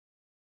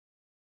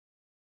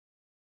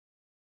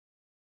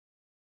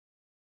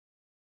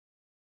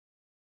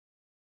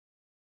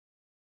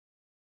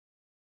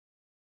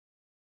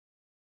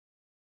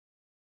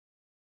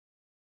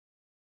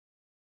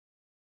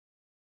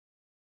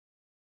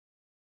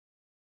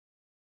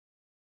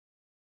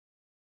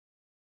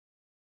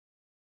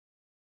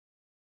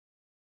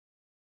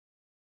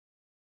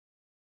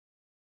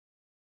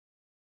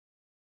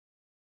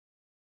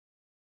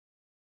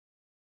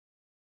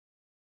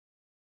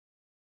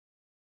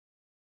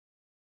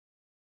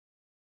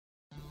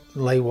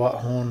Lee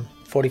Whitehorn,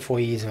 44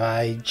 years of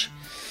age,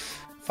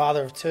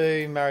 father of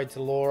two, married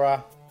to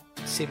Laura,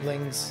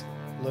 siblings,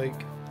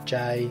 Luke,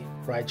 Jay,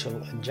 Rachel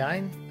and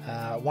Jane.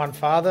 One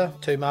father,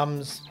 two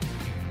mums.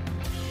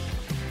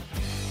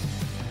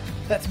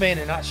 That's me in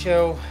a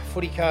nutshell.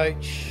 Footy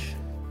coach.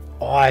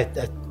 I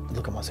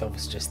look at myself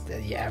as just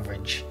the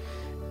average,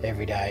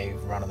 everyday,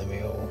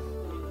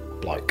 run-of-the-mill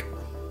bloke.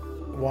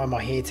 Why am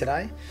I here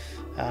today?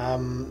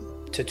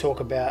 To talk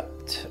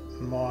about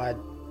my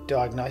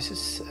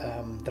diagnosis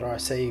that I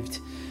received,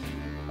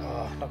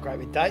 not great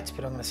with dates,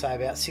 but I'm going to say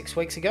about 6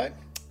 weeks ago.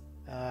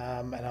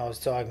 And I was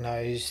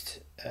diagnosed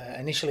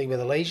initially with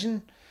a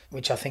lesion,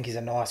 which I think is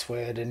a nice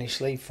word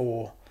initially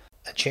for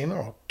a tumour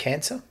or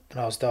cancer. And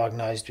I was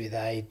diagnosed with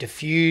a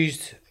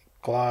diffused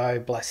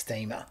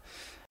glioblastoma.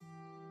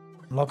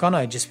 Like, I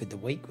know just with the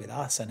week with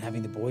us and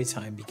having the boys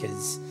home,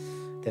 because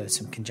there was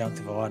some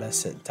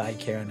conjunctivitis at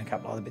daycare and a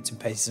couple other bits and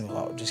pieces, and we're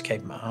like, we'll just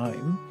keep them at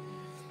home.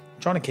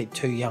 Trying to keep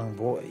two young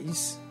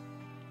boys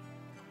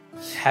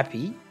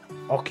happy,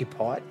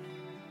 occupied,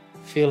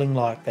 feeling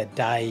like their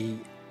day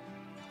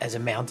has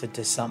amounted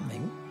to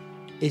something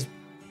is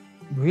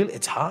really,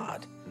 it's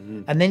hard.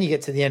 And then you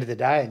get to the end of the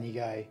day and you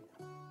go,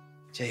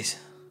 geez,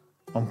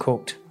 I'm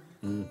cooked.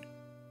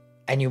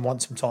 And you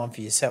want some time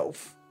for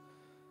yourself.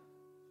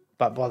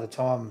 But by the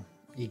time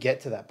you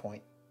get to that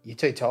point, you're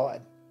too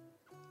tired.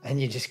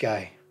 And you just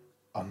go,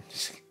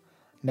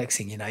 next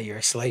thing you know, you're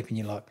asleep and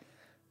you're like,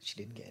 she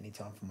didn't get any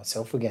time for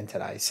myself again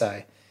today.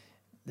 So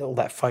all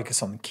that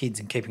focus on the kids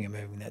and keeping them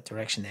moving in that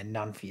direction, then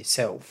none for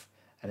yourself.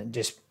 And it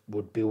just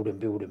would build and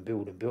build and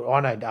build and build. I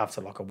know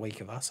after like a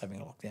week of us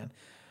having a lockdown,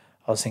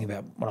 I was thinking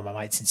about one of my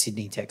mates in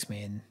Sydney text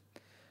me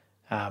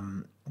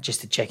and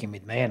just to check in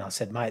with me. And I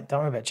said, mate,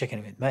 don't worry about checking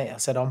in with me. I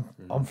said,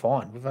 I'm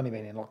fine. We've only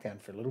been in lockdown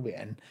for a little bit.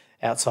 And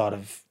outside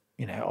of,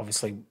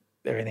 obviously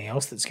everything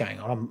else that's going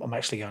on, I'm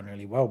actually going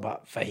really well.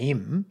 But for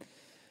him,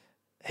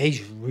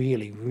 he's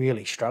really,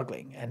 really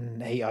struggling.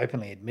 And he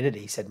openly admitted,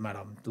 he said, mate,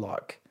 I'm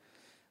like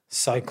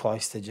so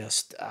close to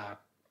just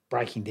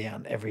breaking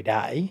down every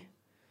day.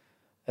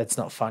 It's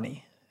not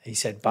funny. He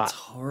said, but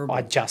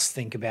I just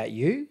think about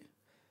you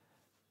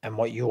and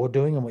what you're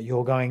doing and what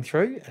you're going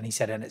through. And he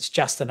said, and it's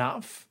just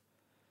enough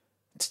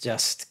to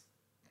just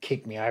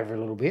kick me over a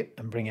little bit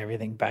and bring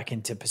everything back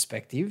into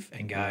perspective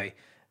and go,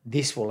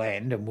 this will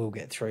end and we'll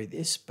get through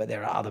this. But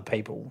there are other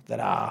people that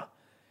are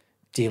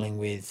dealing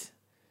with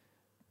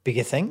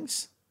bigger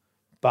things.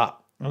 But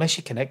unless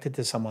you're connected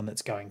to someone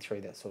that's going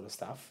through that sort of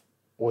stuff,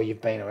 or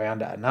you've been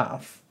around it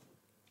enough,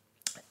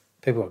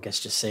 people, I guess,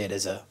 just see it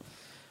as a,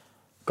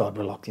 God,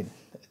 we're locked in.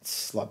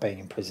 It's like being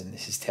in prison.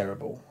 This is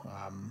terrible.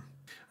 And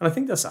I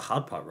think that's the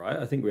hard part, right?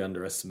 I think we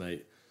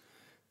underestimate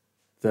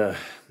the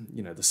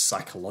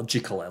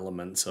psychological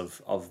elements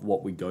of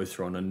what we go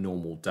through on a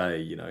normal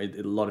day.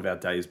 A lot of our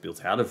day is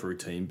built out of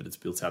routine, but it's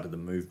built out of the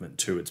movement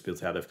too. It's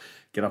built out of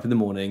get up in the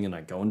morning and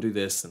I go and do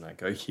this and I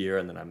go here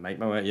and then I make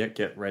my way,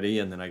 get ready,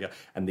 and then I go,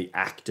 and the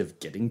act of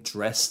getting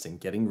dressed and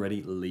getting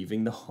ready,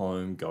 leaving the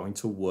home, going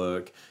to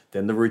work,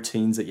 then the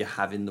routines that you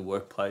have in the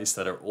workplace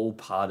that are all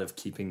part of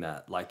keeping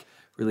that like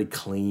really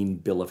clean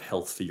bill of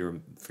health for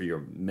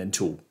your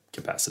mental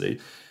capacity.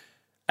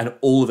 And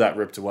all of that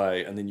ripped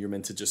away, and then you're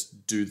meant to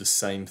just do the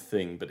same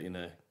thing, but in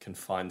a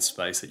confined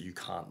space that you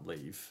can't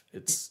leave.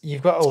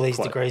 You've got all these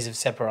degrees of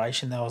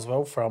separation though as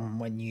well, from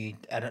when you,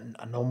 at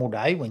a normal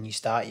day, when you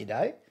start your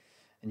day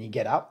and you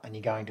get up and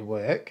you're going to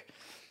work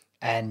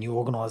and you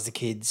organise the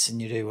kids and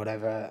you do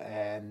whatever,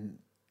 and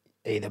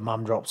either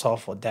mum drops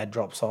off or dad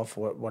drops off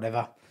or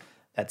whatever,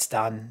 that's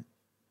done.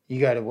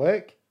 You go to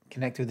work,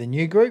 connect with a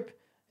new group,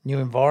 new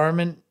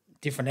environment,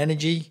 different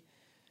energy,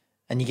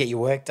 and you get your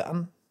work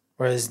done.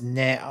 Whereas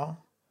now,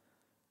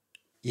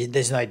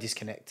 there's no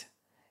disconnect.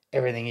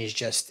 Everything is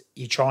just,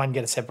 you try and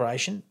get a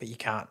separation, but you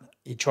can't.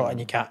 You try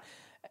and you can't.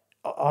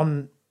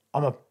 I'm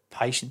a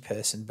patient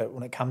person, but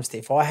when it comes to,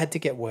 if I had to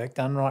get work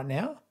done right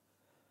now,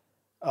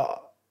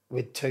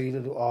 with two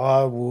little,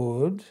 I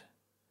would.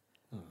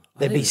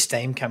 There'd be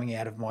steam coming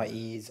out of my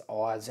ears,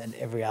 eyes, and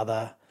every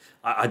other.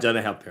 I don't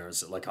know how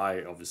parents, like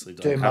I obviously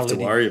don't have to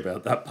worry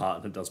about that part,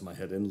 and it does my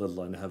head in, let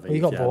alone having. Well,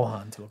 you got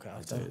Borhan to look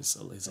after. It's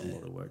a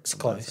lot of work. It's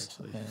close.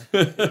 Actually.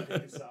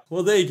 Yeah.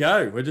 Well, there you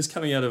go. We're just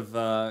coming out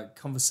of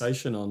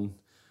conversation on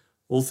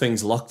all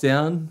things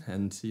lockdown,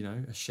 and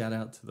a shout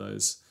out to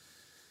those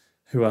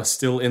who are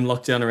still in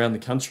lockdown around the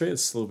country.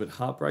 It's a little bit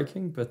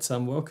heartbreaking, but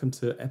welcome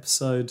to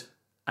episode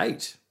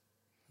 8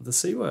 of the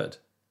C Word.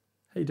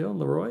 How you doing,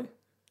 Leroy?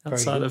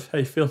 Outside of how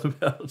you feel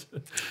about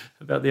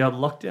the old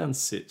lockdown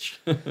sitch.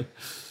 It's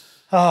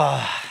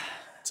a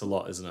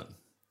lot, isn't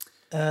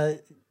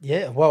it?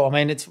 Yeah. Well, I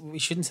mean, we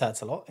shouldn't say it's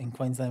a lot. In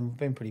Queensland, we've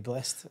been pretty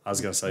blessed. I was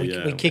going to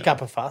say, we kick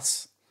up a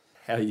fuss.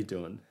 How are you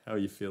doing? How are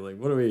you feeling?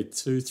 What are we,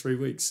 2-3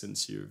 weeks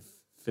since you've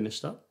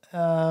finished up?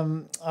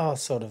 I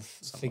sort of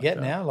forget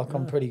like now. Like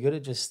I'm pretty good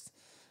at just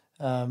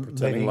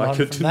moving like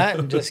on from that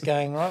and just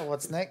going, right,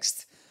 what's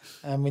next?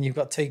 When you've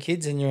got 2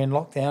 kids and you're in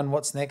lockdown,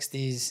 what's next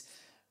is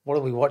what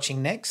are we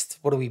watching next?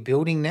 What are we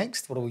building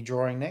next? What are we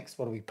drawing next?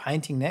 What are we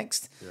painting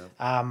next?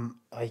 Yeah.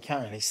 You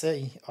can't really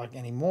see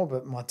anymore,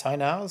 but my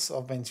toenails,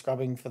 I've been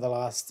scrubbing for the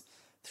last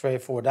 3 or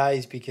 4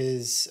 days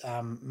because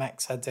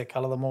Max had to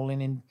colour them all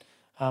in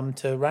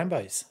to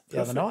rainbows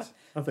the other night.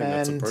 I think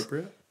that's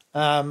appropriate.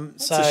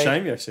 It's a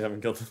shame you actually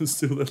haven't got them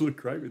still. They look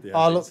great with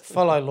the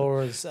follow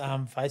Laura's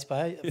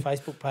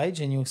Facebook page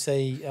and you'll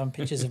see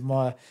pictures of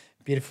my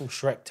beautiful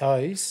Shrek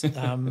toes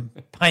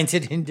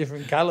painted in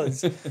different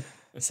colours.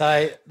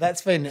 So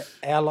that's been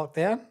our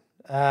lockdown.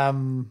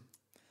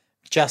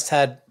 Just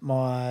had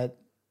my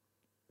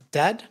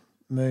dad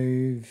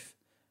move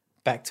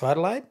back to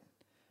Adelaide.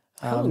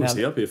 How long was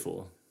he up here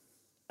for?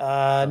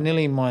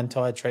 Nearly my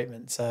entire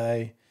treatment.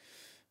 So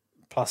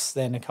plus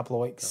then a couple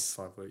of weeks.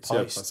 5 weeks.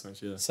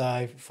 Post. Yeah.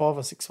 So 5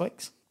 or 6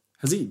 weeks.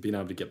 Has he been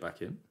able to get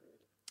back in?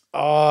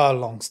 Oh,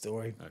 long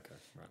story. Okay.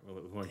 Right.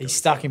 Well, he's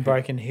stuck in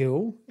Broken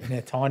Hill in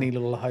a tiny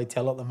little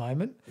hotel at the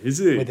moment. Is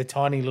he? With a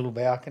tiny little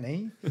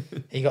balcony.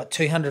 He got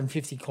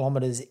 250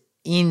 kilometres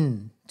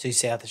into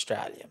South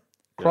Australia,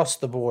 crossed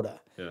the border,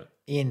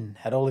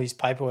 had all his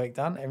paperwork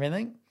done,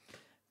 everything,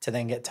 to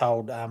then get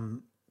told,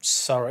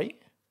 sorry,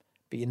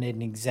 but you need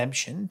an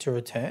exemption to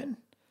return,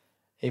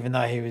 even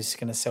though he was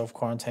going to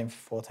self-quarantine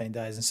for 14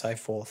 days and so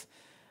forth.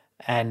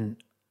 And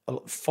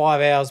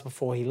 5 hours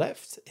before he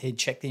left, he'd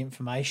checked the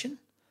information.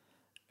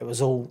 It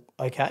was all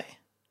okay.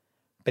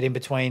 But in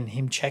between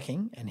him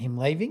checking and him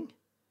leaving,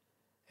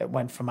 it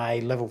went from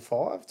a level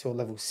 5 to a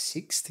level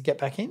 6 to get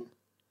back in.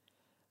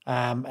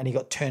 And he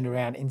got turned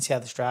around in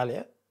South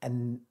Australia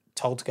and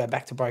told to go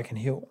back to Broken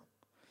Hill.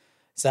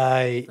 So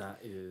that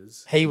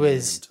is he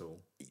was mental.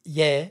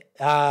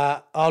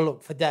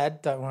 Look, for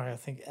Dad, don't worry, I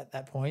think at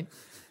that point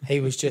he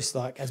was just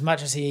like, as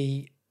much as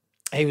he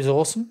was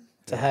awesome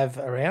to have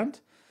around.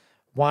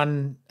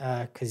 One,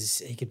 because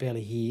he could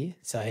barely hear,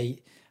 so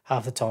he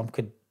half the time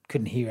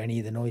couldn't hear any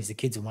of the noise the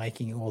kids were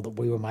making or that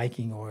we were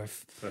making or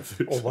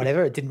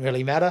whatever. It didn't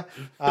really matter.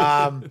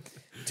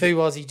 2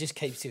 was he just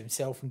keeps to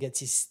himself and gets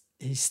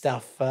his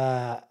stuff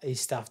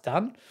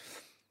done.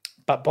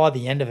 But by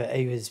the end of it,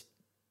 he was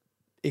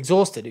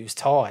exhausted. He was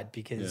tired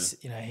because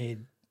he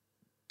had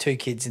 2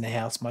 kids in the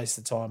house most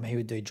of the time. He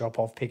would do drop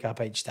off, pick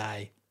up each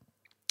day,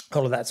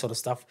 all of that sort of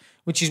stuff,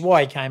 which is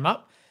why he came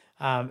up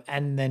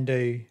and then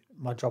do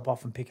my drop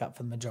off and pick up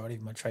for the majority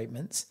of my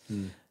treatments.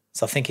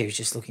 So I think he was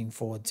just looking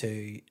forward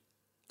to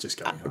just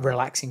going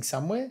relaxing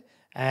somewhere.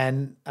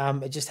 And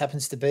it just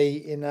happens to be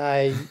in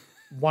a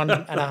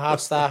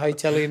 1.5-star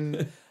hotel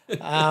in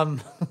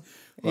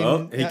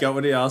he got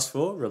what he asked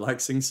for,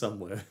 relaxing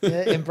somewhere.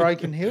 in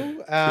Broken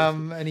Hill.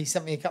 And he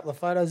sent me a couple of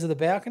photos of the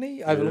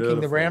balcony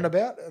overlooking the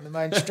roundabout and the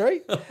main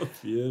street.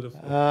 Beautiful.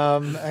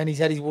 And he's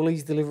had his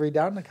Woolies delivery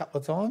done a couple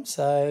of times.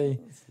 So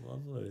that's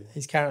lovely.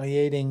 He's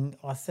currently eating,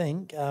 I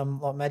think, like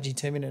Maggi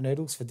 2-minute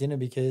noodles for dinner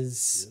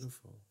because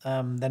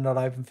they're not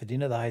open for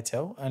dinner, the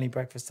hotel, only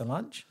breakfast and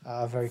lunch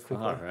very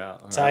quickly.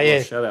 So,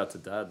 well, shout out to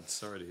Dad.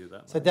 Sorry to hear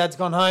that. So, Dad's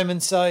gone home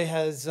and so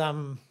has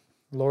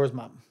Laura's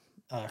mum.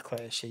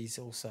 Claire, she's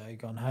also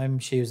gone home.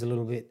 She was a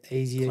little bit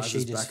easier. Claire's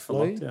she just back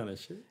flew. For lockdown,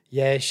 is she?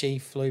 Yeah, she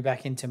flew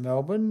back into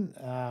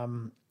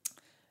Melbourne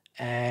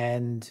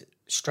and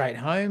straight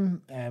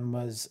home and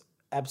was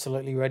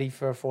absolutely ready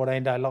for a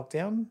 14-day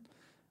lockdown.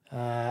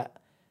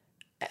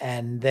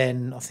 And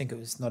then I think it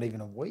was not even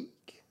a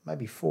week,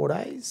 maybe 4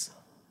 days,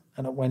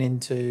 and it went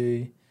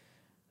into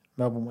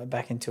Melbourne went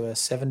back into a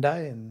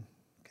 7-day and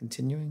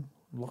continuing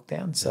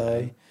lockdown.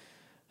 So.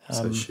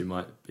 So she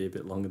might be a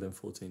bit longer than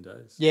 14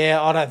 days.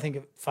 Yeah, I don't think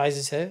it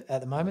phases her at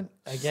the moment.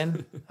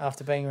 Again,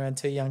 after being around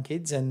 2 young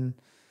kids and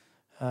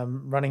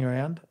running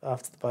around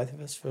after the both of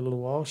us for a little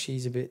while,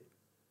 she's a bit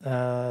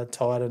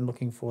tired and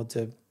looking forward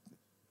to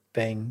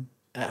being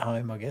at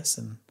home, I guess,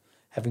 and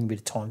having a bit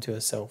of time to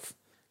herself.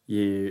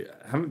 You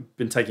haven't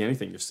been taking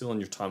anything. You're still on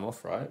your time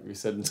off, right? We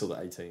said until the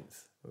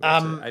 18th. We've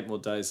got 8 more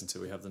days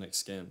until we have the next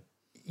scan.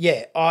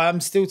 Yeah, I'm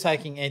still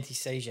taking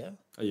anti-seizure.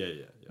 Oh,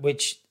 yeah.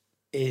 Which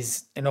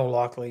is in all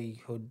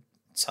likelihood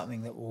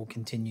something that will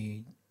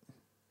continue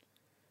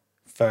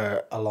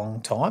for a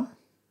long time.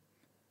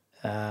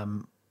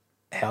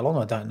 How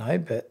long, I don't know,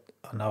 but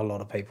I know a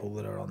lot of people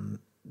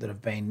that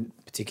have been,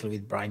 particularly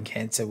with brain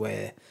cancer,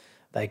 where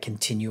they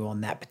continue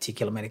on that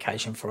particular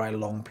medication for a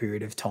long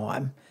period of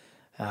time.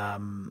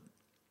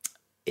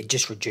 It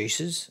just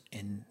reduces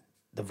in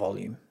the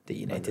volume that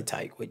you need to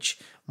take, which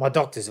my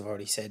doctors have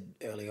already said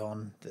early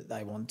on that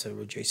they want to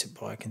reduce it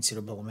by a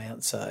considerable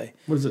amount. So,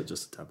 what is it?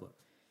 Just a tablet?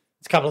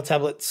 It's a couple of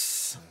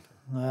tablets.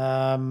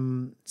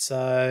 And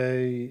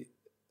they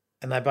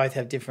both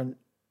have different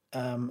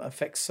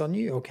effects on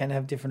you, or can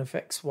have different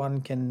effects. One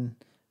can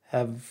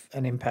have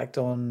an impact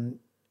on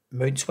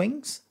mood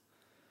swings,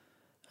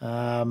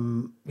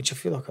 which I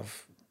feel like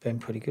I've been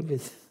pretty good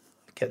with.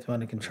 I've kept them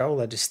under control.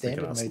 They're just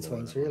standard mood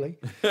swings, really.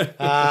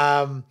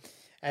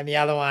 And the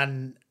other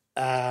one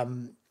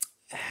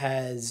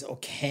has or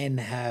can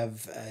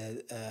have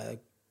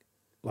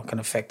like an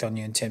effect on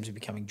you in terms of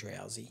becoming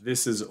drowsy.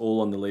 This is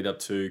all on the lead up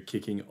to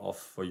kicking off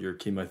for your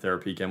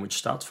chemotherapy again, which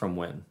starts from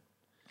when?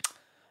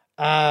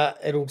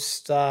 It'll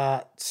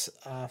start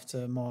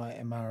after my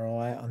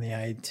MRI on the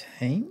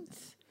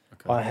 18th.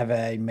 Okay. I have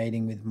a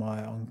meeting with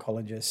my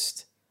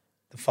oncologist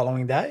the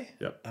following day.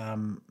 Yep.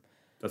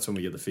 That's when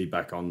we get the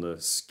feedback on the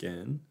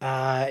scan.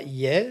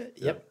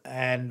 Yep.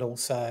 And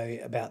also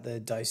about the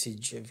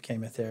dosage of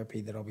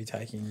chemotherapy that I'll be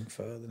taking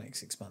for the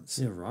next 6 months.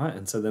 Yeah, right.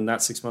 And so then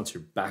that 6 months,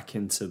 you're back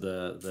into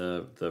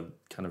the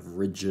kind of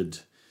rigid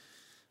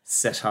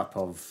setup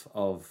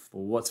of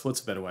what's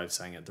a better way of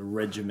saying it? The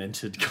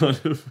regimented kind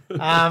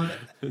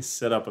of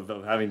setup of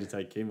having to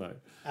take chemo.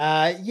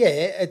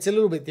 It's a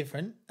little bit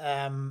different.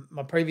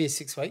 My previous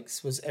 6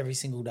 weeks was every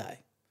single day.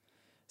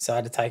 So I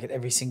had to take it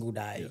every single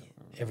day,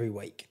 every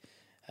week.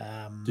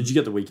 Did you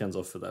get the weekends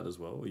off for that as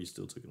well, or you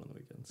still took it on the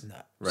weekends? No,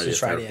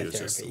 radiotherapy was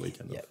just the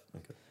weekend off.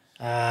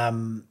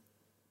 Okay.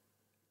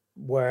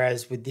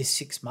 Whereas with this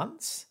 6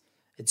 months,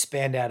 it's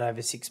spanned out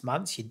over 6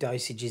 months. Your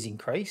dosage is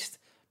increased,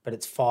 but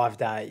it's 5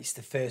 days,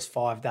 the first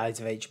 5 days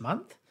of each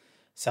month.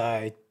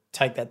 So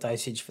take that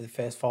dosage for the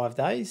first 5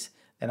 days.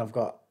 Then I've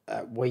got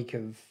a week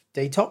of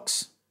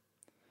detox,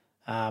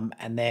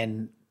 and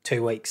then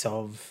 2 weeks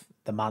of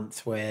the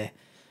month where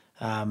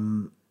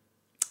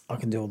I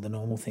can do all the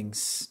normal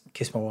things,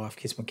 kiss my wife,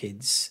 kiss my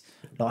kids,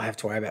 not have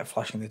to worry about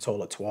flushing the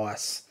toilet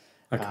twice,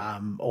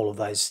 all of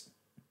those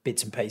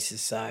bits and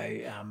pieces. So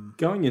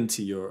going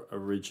into your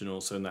original,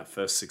 so in that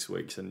first 6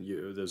 weeks, and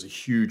there's a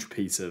huge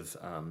piece of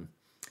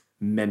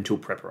mental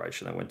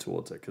preparation that went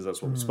towards it, because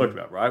that's what we spoke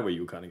about, right? Where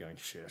you were kind of going,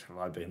 shit, have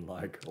I been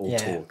like all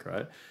talk,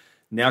 right?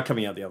 Now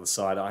coming out the other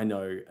side, I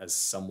know as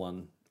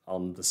someone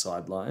on the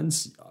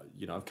sidelines,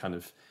 I've kind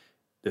of,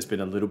 there's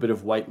been a little bit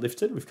of weight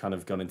lifted. We've kind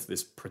of gone into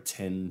this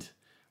pretend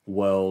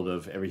world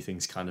of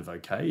everything's kind of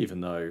okay,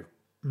 even though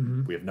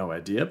we have no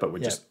idea, but we're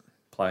just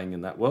playing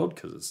in that world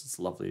because it's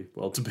a lovely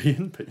world to be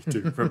in, but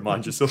you do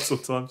remind yourself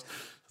sometimes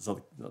it's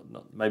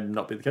maybe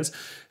not be the case.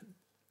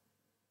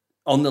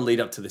 On the lead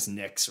up to this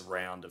next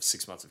round of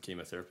 6 months of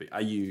chemotherapy,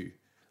 are you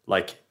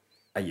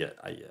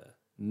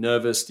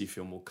nervous? Do you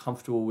feel more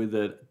comfortable with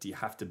it? Do you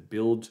have to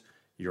build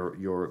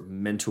your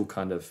mental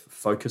kind of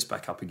focus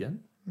back up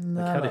again?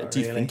 No, do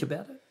you think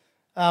about it?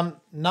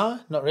 No,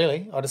 not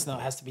really. I just know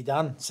it has to be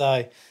done.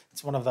 So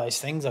it's one of those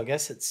things, I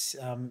guess. It's,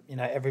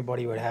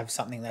 everybody would have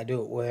something they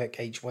do at work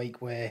each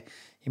week where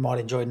you might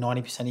enjoy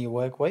 90% of your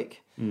work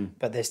week,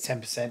 but there's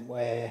 10%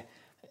 where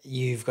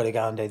you've got to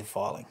go and do the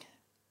filing.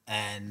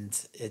 And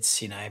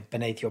it's,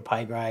 beneath your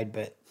pay grade,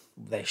 but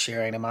they're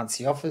sharing amongst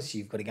the office.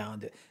 You've got to go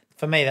and do it.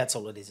 For me, that's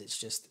all it is. It's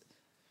just,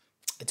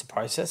 it's a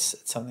process.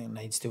 It's something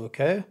that needs to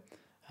occur.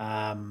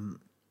 And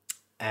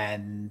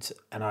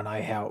I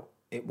know how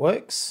it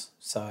works,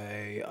 so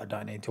I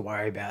don't need to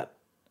worry about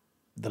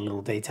the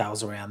little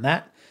details around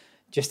that.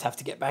 Just have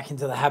to get back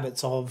into the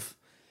habits of,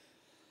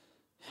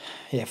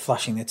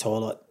 flushing the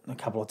toilet a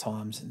couple of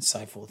times and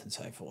so forth and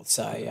so forth.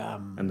 So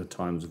and the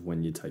times of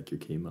when you take your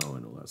chemo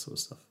and all that sort of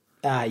stuff.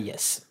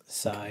 Yes.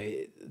 So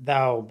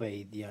they'll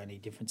be the only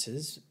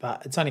differences,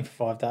 but it's only for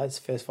 5 days,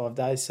 the first 5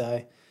 days.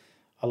 So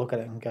I look at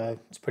it and go,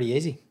 it's pretty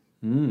easy.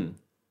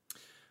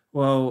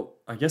 Well,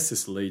 I guess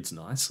this leads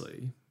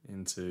nicely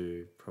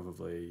into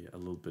probably a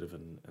little bit of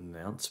an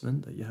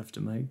announcement that you have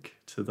to make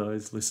to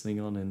those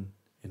listening on in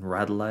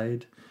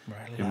Radelaide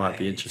who might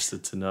be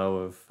interested to know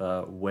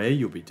of where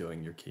you'll be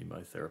doing your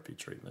chemotherapy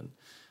treatment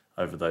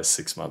over those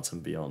 6 months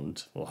and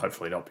beyond. Well,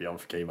 hopefully not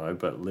beyond for chemo,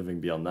 but living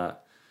beyond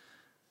that.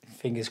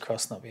 Fingers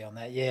crossed not beyond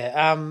that.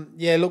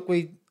 Yeah. Look,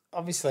 we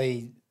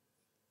obviously,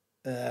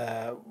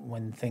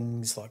 when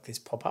things like this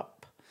pop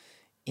up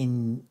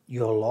in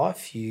your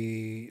life,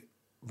 you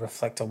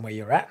reflect on where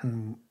you're at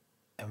and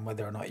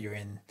whether or not you're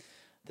in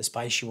the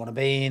space you want to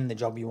be in, the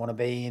job you want to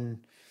be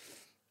in,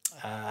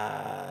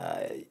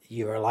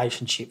 your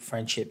relationship,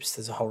 friendships.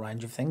 There's a whole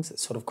range of things that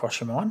sort of cross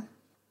your mind.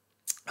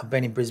 I've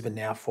been in Brisbane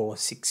now for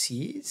 6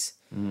 years,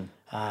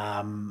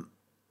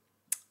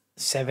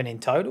 7 in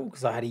total,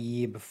 because I had a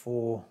year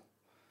before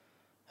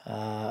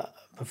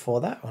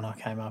that when I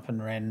came up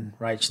and ran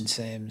Rach and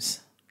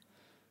Sam's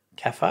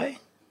cafe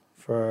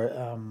for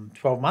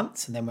 12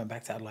 months and then went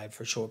back to Adelaide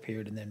for a short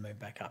period and then moved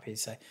back up here.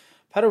 So I've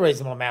had a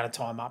reasonable amount of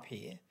time up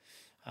here.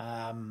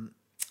 And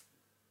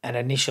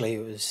initially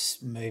it was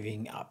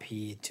moving up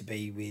here to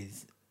be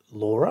with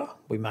Laura.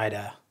 We made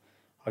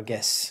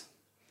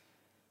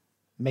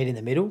meet in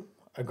the middle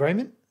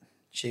agreement.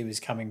 She was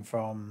coming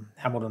from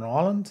Hamilton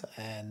Island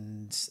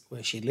and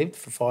where she lived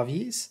for 5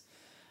 years.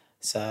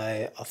 So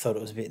I thought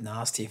it was a bit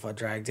nasty if I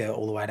dragged her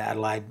all the way to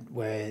Adelaide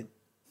where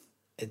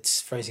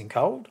it's freezing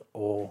cold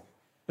or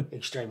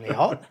extremely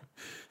hot.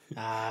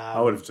 I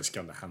would have just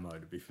gone to Hamo,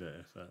 to be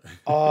fair.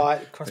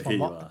 It crossed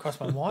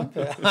my mind.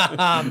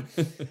 But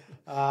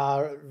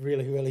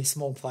really, really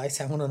small place,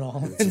 Hamilton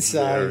Island. It's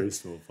a very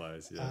small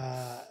place,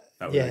 yeah.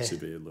 That would actually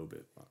be a little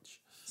bit much.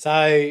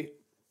 So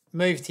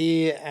moved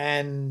here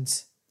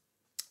and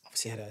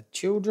obviously had our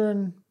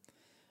children,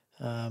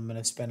 and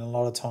I've spent a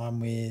lot of time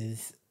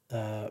with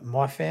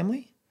my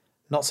family,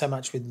 not so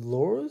much with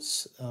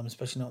Laura's,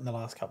 especially not in the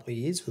last couple of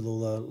years with all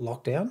the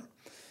lockdown.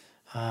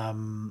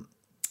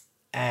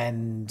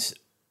 And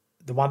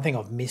the one thing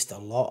I've missed a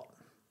lot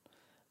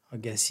I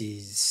guess,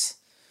 is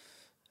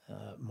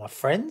my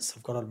friends.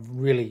 I've got a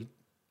really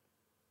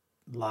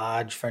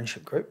large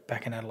friendship group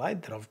back in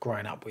Adelaide that I've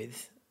grown up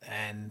with,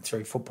 and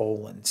through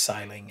football and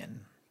sailing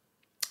and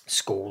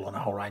school and a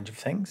whole range of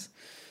things.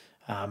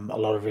 A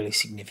lot of really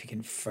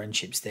significant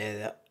friendships there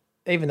that,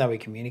 even though we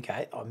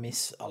communicate, I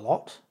miss a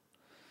lot.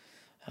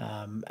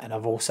 And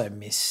I've also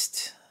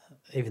missed,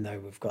 even though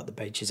we've got the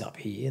beaches up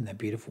here and they're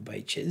beautiful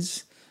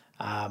beaches,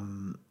 back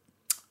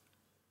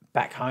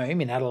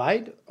home in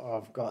Adelaide,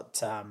 I've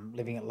got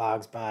living at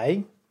Largs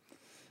Bay,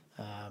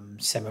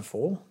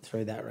 Semaphore,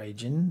 through that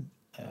region.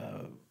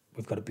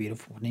 We've got a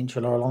beautiful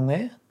peninsula along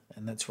there,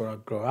 and that's where I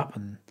grew up,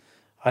 and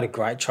I had a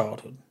great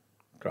childhood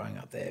growing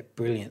up there.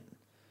 Brilliant.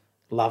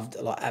 Loved,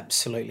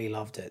 absolutely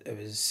loved it. It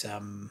was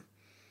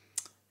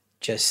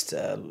just,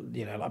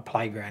 like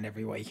playground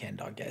every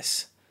weekend, I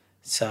guess.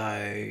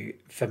 So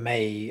for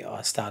me,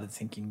 I started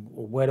thinking,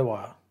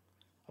 well,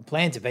 I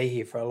plan to be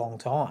here for a long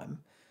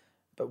time,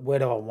 but what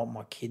do I want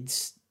my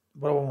kids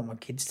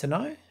to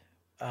know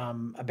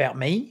about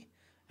me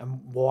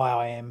and why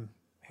I am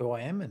who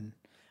I am? And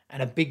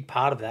a big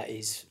part of that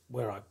is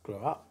where I grew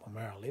up and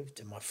where I lived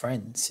and my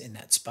friends in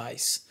that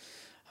space.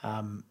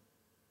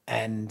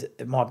 And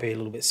it might be a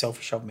little bit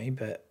selfish of me,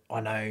 but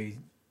I know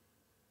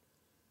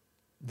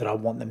that I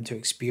want them to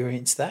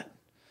experience that.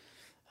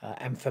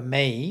 And for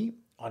me,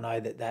 I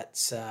know that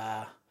that's,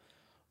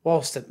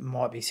 whilst it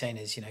might be seen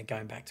as,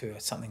 going back to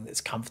something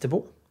that's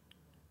comfortable,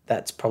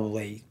 that's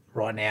probably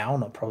right now,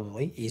 not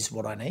probably, is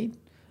what I need.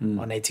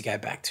 I need to go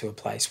back to a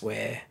place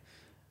where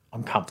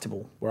I'm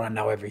comfortable, where I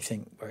know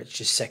everything, where it's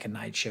just second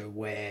nature,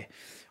 where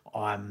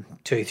I'm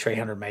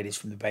 200-300 metres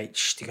from the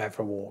beach to go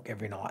for a walk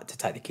every night, to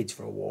take the kids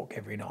for a walk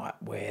every night,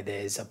 where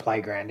there's a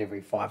playground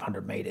every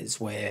 500 metres,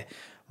 where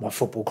my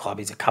football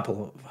club is a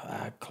couple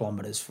of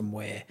kilometres from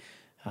where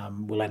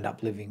we'll end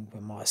up living,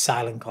 where my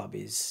sailing club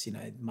is,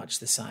 much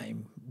the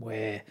same,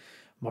 where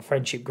my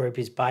friendship group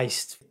is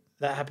based.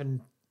 That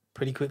happened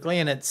pretty quickly,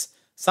 and it's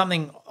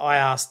something I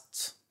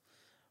asked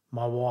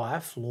my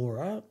wife,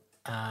 Laura,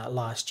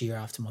 last year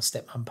after my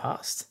stepmom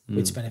passed.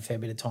 We'd spent a fair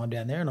bit of time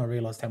down there, and I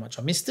realised how much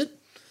I missed it.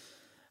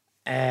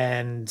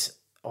 And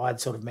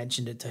I'd sort of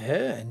mentioned it to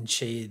her, and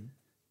she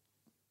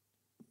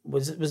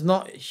was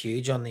not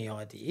huge on the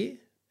idea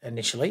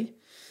initially.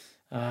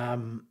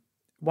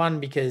 One,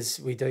 because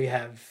we do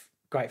have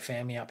great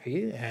family up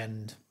here,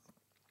 and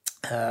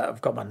I've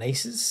got my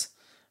nieces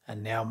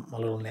and now my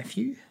little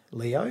nephew,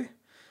 Leo,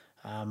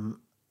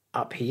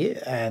 up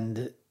here,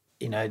 and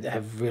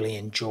have really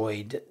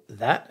enjoyed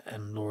that,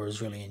 and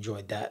Laura's really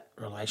enjoyed that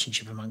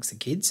relationship amongst the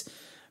kids.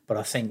 But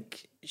I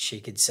think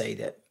she could see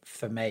that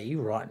for me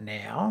right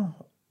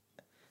now,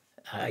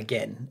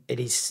 again, it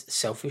is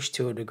selfish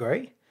to a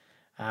degree,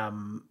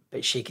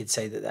 but she could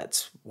see that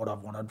that's what I've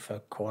wanted for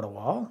quite a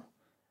while.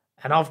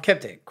 And I've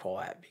kept it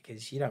quiet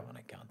because you don't want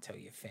to go and tell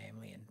your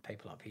family and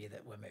people up here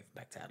that we're moving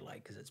back to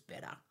Adelaide because it's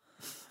better.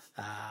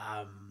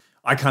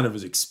 I kind of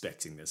was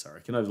expecting this, I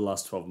reckon. Over the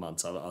last 12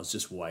 months, I was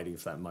just waiting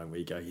for that moment where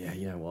you go, yeah,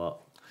 you know what?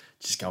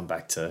 Just going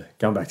back to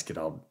good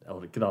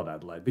old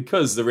Adelaide.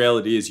 Because the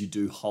reality is you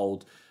do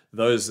hold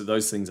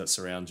those things that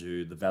surround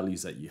you, the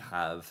values that you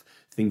have,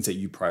 things that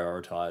you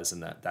prioritise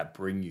and that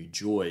bring you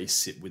joy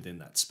sit within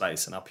that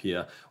space. And up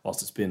here,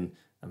 whilst it's been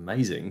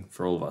amazing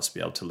for all of us to be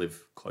able to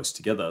live close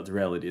together, the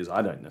reality is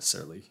I don't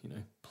necessarily,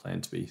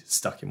 plan to be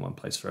stuck in one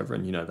place forever.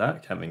 And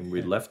that, having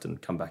we left and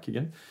come back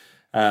again.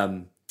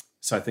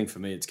 So I think for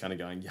me, it's kind of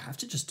going, you have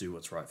to just do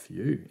what's right for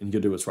you, and you got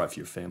to do what's right for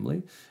your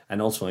family.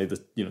 And ultimately,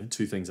 the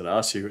two things that I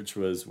asked you, which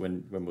was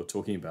when we're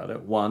talking about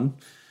it, one,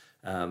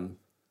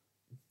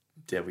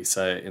 dare we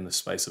say it in the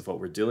space of what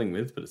we're dealing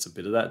with, but it's a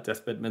bit of that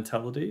deathbed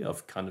mentality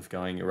of kind of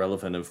going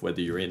irrelevant of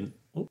whether you're in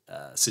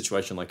a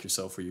situation like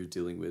yourself where you're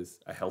dealing with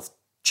a health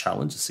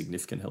challenge, a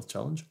significant health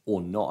challenge,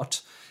 or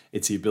not.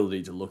 It's the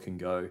ability to look and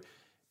go,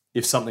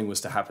 if something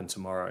was to happen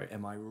tomorrow,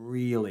 am I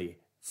really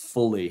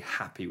fully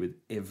happy with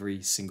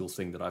every single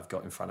thing that I've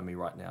got in front of me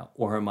right now?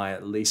 Or am I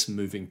at least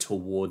moving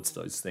towards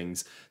those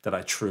things that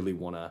I truly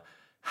want to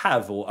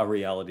have, or a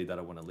reality that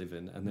I want to live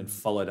in? And then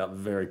followed up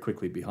very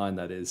quickly behind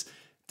that is,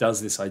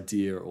 does this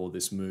idea or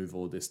this move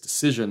or this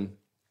decision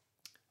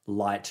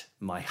light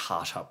my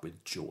heart up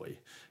with joy?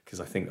 Because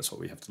I think that's what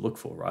we have to look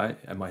for, right?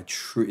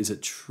 Is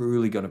it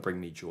truly going to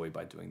bring me joy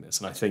by doing this?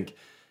 And I think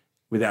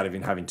without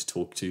even having to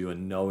talk to you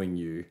and knowing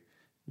you,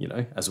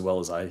 as well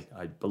as I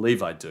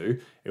believe I do,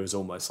 it was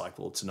almost like,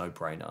 well, it's a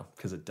no-brainer,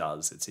 because it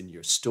does. It's in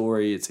your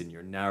story, it's in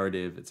your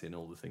narrative, it's in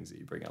all the things that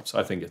you bring up. So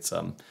I think it's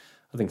an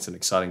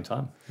exciting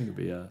time. I think it'll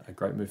be a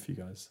great move for you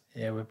guys.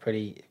 Yeah, we're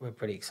pretty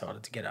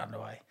excited to get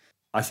underway.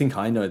 I think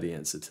I know the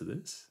answer to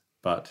this,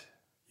 but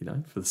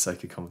for the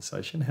sake of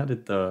conversation, how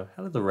did the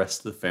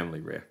rest of the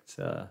family react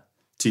to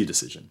your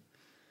decision?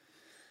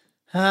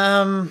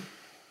 It's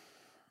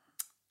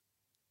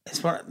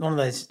one of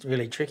those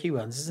really tricky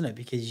ones, isn't it?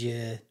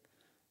 Because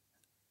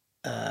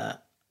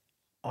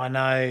I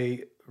know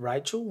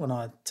Rachel, when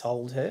I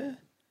told her,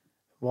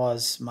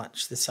 was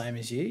much the same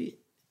as you.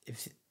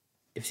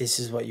 If this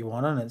is what you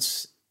want and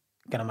it's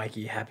going to make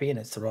you happy and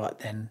it's the right,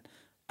 then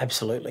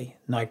absolutely,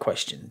 no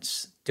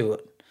questions, do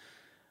it.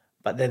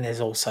 But then there's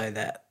also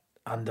that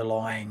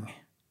underlying,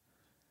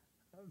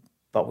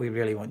 but we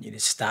really want you to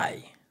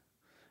stay.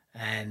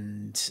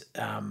 And,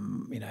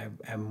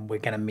 and we're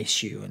going to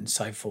miss you and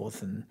so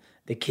forth. And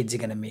the kids are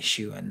going to miss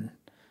you. And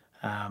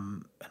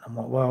I'm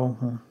like,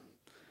 well,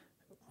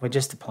 we're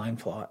just a plane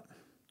flight.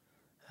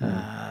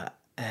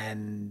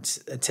 And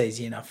it's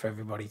easy enough for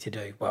everybody to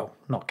do. Well,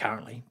 not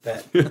currently,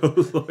 but,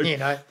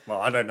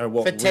 Well, I don't know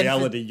what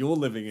reality you're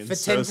living in. For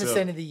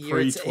 10% of the year,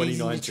 it's easy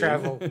to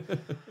travel.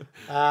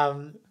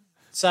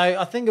 So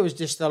I think it was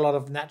just a lot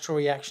of natural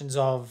reactions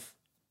of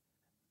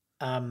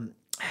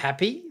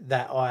happy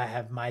that I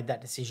have made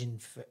that decision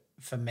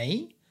for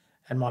me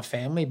and my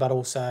family, but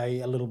also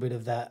a little bit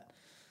of that,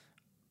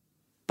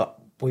 but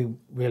we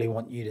really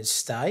want you to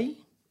stay.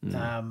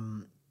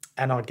 And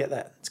I get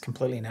that. It's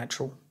completely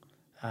natural.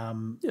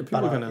 People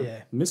are going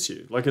to miss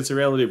you. Like, it's a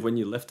reality of when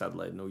you left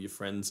Adelaide and all your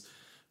friends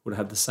would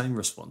have had the same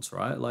response,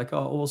 right? Like,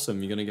 oh,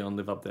 awesome, you're going to go and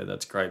live up there.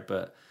 That's great.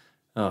 But,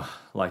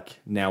 like,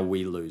 now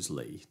we lose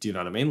Lee. Do you know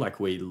what I mean? Like,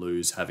 we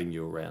lose having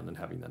you around and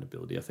having that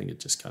ability. I think it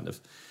just kind of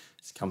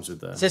comes with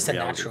the It's just It's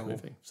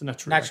a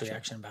natural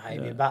reaction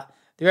behaviour. Yeah. But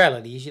the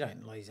reality is you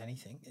don't lose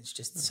anything. It's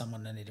just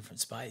someone in a different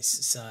space.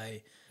 So,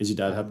 is your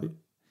dad happy?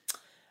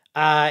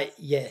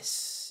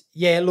 Yes.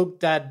 Yeah, look,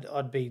 Dad,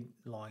 I'd be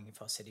lying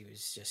if I said he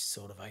was just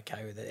sort of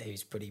okay with it. He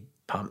was pretty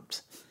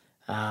pumped.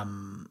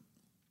 One,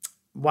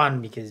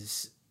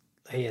 because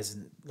he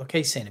hasn't... Look,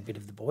 he's seen a bit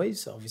of the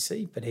boys,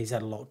 obviously, but he's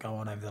had a lot go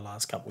on over the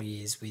last couple of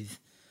years with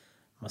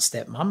my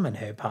stepmum and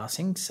her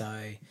passing,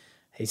 so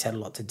he's had a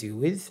lot to deal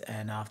with.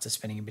 And after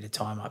spending a bit of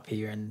time up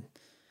here and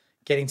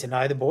getting to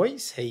know the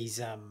boys, he's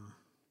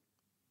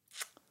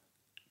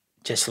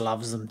just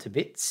loves them to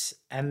bits.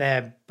 And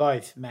they're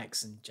both,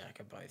 Max and Jack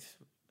are both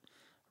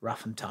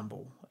rough and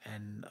tumble,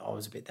 and I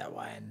was a bit that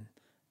way, and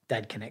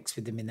Dad connects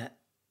with them in that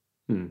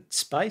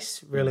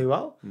space really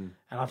well. And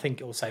I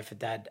think also for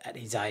Dad at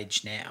his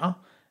age now,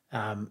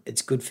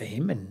 it's good for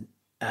him and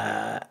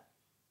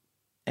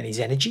his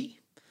energy.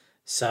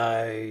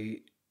 So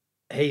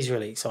he's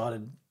really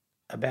excited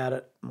about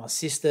it. My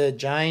sister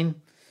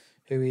Jane,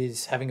 who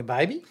is having a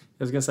baby.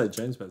 I was going to say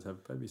Jane's about to have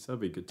a baby, so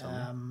that'll be a good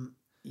time.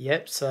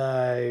 Yep,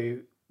 so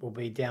we'll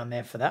be down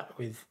there for that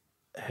with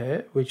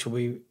her, which will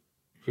be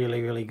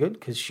really, really good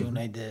because she'll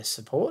need the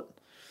support.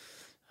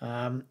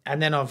 And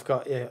then I've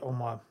got all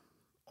my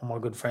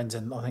good friends,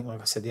 and I think,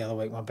 like I said the other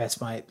week, my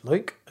best mate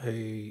Luke,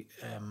 who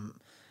him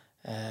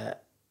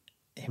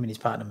and his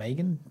partner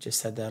Megan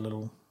just had their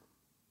little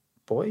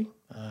boy.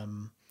 I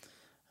don't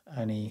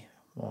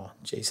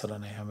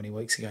know how many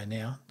weeks ago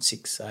now,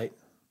 6-8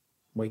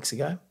 weeks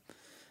ago.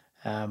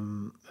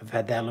 I've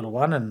had that little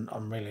one, and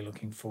I'm really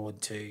looking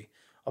forward to.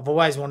 I've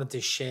always wanted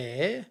to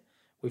share.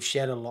 We've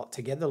shared a lot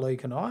together,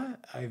 Luke and I,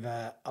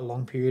 over a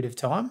long period of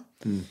time.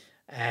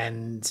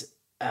 And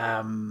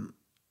I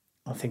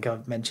think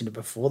I've mentioned it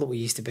before that we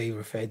used to be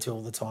referred to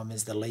all the time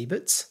as the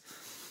Lieberts.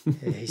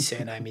 His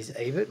surname is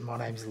Ebert, my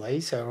name's Lee,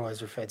 so we're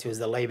always referred to as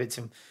the Lieberts.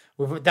 And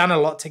we've done a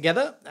lot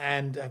together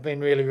and have been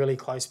really, really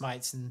close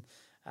mates. And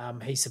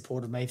he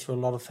supported me through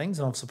a lot of things,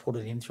 and I've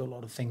supported him through a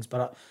lot of things.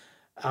 But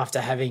after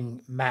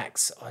having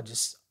Max, I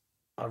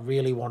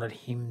really wanted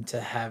him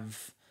to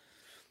have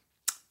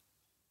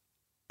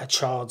a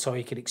child so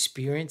he could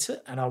experience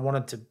it, and I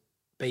wanted to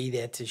be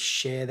there to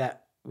share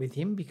that with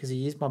him because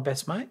he is my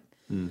best mate.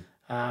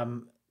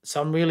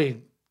 So I'm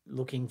really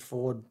looking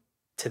forward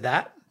to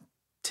that,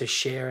 to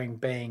sharing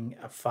being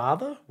a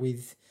father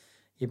with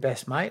your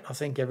best mate. I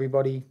think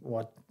everybody,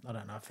 I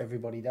don't know if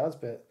everybody does,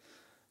 but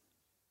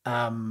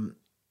I'm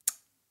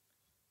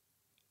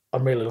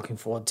really looking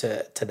forward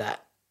to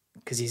that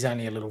because he's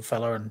only a little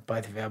fella and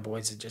both of our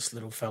boys are just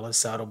little fellas,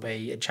 so it'll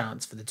be a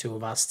chance for the two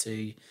of us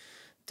to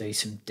do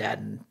some dad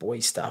and boy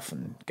stuff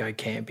and go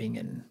camping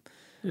and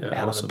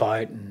out on the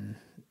boat and,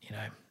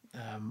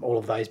 all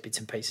of those bits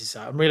and pieces.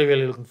 So I'm really,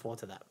 really looking forward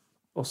to that.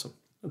 Awesome.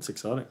 That's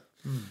exciting.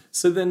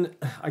 So then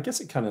I guess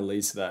it kind of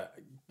leads to that.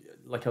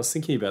 Like I was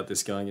thinking about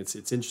this going, it's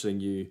interesting.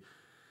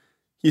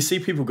 You see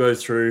people go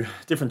through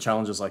different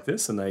challenges like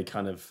this and they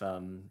kind of,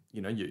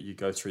 you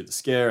go through the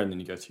scare and then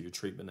you go through your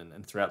treatment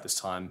and throughout this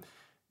time,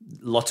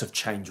 lots of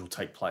change will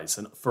take place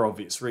and for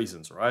obvious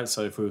reasons, right?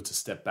 So if we were to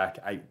step back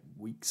 8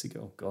 weeks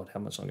ago, God, how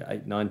much longer?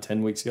 8, 9,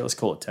 10 weeks ago? Let's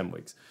call it 10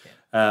 weeks.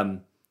 Yeah.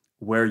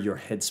 Where your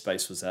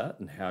headspace was at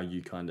and how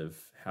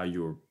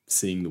you were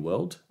seeing the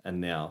world, and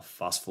now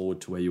fast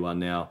forward to where you are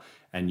now,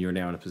 and you're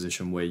now in a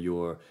position where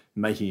you're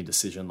making a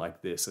decision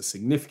like this, a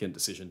significant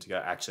decision to go,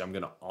 actually, I'm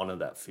going to honor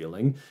that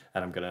feeling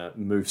and I'm going to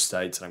move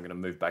states and I'm going to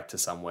move back to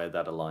somewhere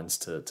that aligns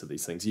to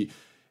these things.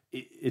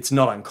 It's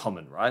not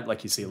uncommon, right?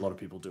 Like you see a lot of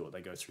people do it.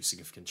 They go through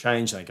significant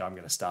change and they go, I'm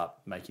going to start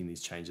making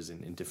these changes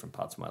in different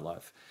parts of my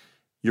life.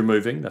 You're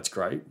moving, that's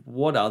great.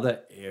 What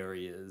other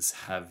areas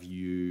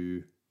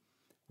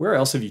where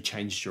else have you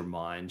changed your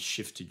mind,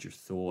 shifted your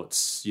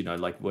thoughts,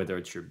 like whether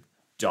it's your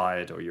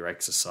diet or your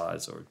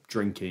exercise or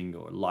drinking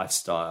or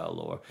lifestyle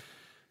or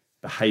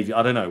behavior?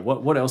 I don't know.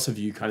 What else have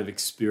you kind of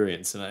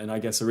experienced? And I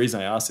guess the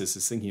reason I ask this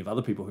is thinking of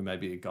other people who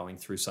maybe are going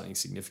through something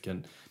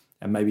significant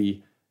and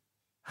maybe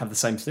have the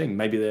same thing.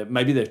 Maybe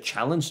they're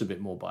challenged a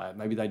bit more by it.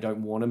 Maybe they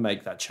don't want to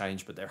make that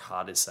change, but their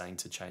heart is saying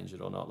to change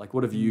it or not. Like,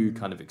 what have you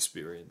kind of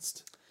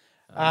experienced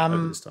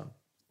over this time?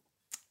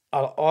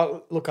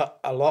 I look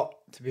a lot,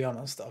 to be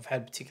honest. I've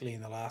had, particularly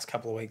in the last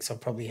couple of weeks,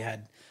 I've probably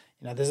had,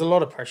 there's a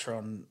lot of pressure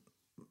on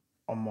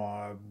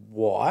my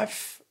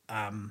wife,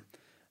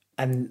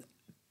 and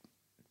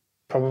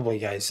probably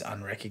goes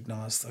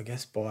unrecognised, I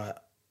guess, by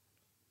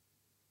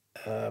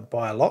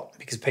a lot,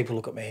 because people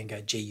look at me and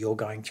go, "Gee, you're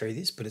going through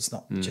this," but it's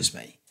not just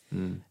me.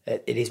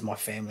 It is my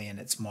family, and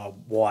it's my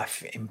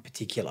wife in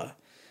particular,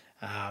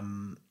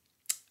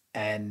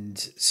 and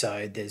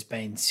so there's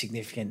been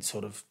significant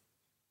sort of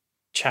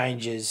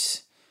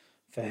changes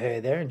for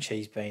her there, and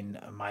she's been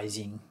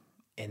amazing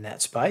in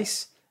that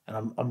space,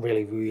 and I'm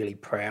really, really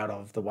proud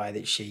of the way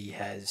that she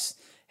has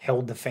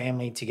held the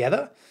family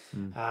together.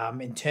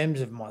 In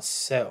terms of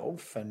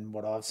myself and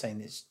what I've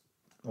seen is,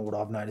 or what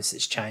I've noticed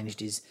that's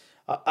changed is,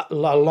 a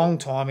long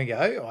time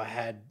ago,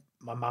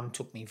 my mum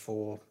took me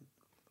for,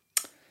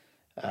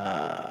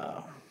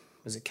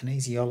 was it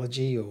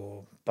kinesiology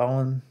or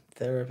Bowen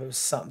therapy? It was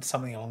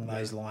something along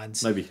those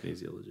lines. Maybe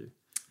kinesiology.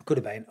 Could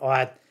have been.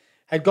 I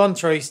had gone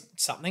through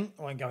something.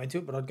 I won't go into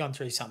it, but I'd gone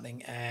through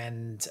something,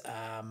 and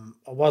I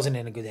wasn't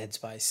in a good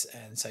headspace.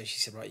 And so she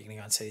said, "Right, you're going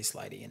to go and see this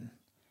lady,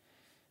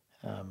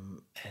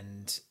 and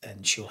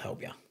she'll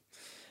help you."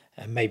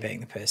 And me being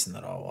the person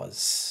that I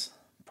was,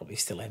 probably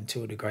still am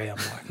to a degree, I'm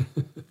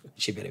like,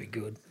 she better be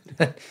good.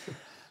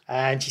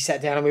 And she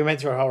sat down and we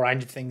went through a whole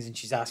range of things, and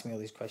she's asking me all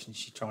these questions.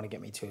 She's trying to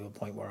get me to a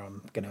point where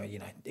I'm going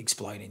to,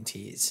 explode in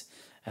tears.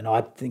 And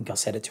I think I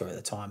said it to her at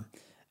the time,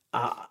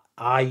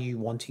 are you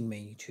wanting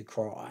me to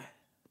cry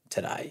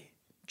today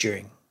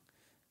during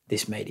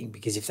this meeting?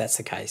 Because if that's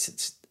the case,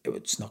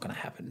 it's not going to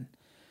happen.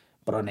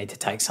 But I need to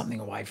take something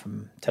away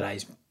from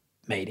today's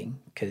meeting,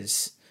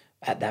 because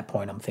at that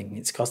point I'm thinking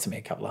it's costing me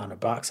a couple of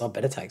 $100. I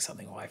better take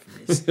something away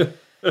from this.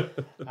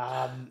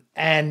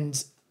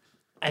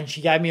 And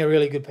she gave me a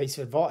really good piece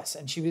of advice,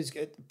 and she was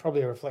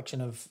probably a reflection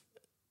of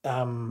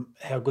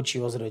how good she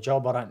was at her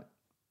job.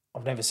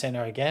 I've never seen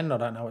her again. I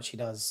don't know what she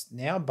does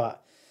now,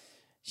 but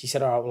she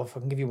said, "All right, well, if I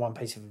can give you one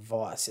piece of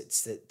advice,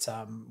 it's that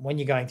when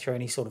you're going through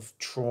any sort of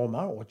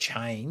trauma or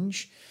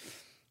change,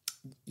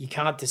 you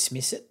can't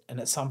dismiss it.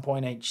 And at some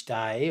point each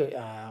day,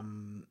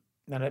 and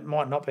it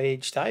might not be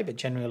each day, but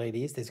generally it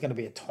is, there's going to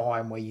be a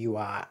time where you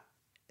want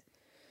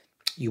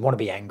to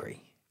be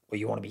angry, or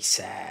you want to be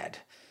sad,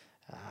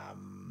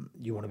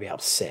 you want to be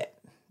upset,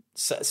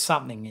 so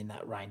something in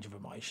that range of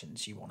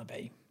emotions you want to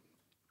be.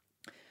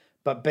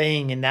 But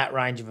being in that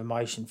range of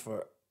emotion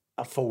for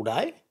a full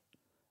day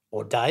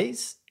or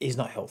days is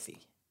not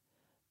healthy.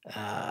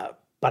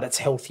 But it's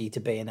healthy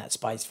to be in that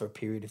space for a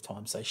period of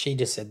time." So she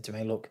just said to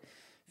me, "Look,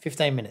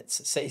 15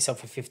 minutes, set yourself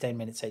for 15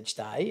 minutes each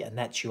day, and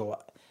that's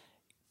your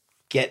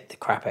get the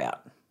crap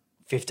out.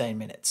 15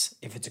 minutes.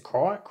 If it's a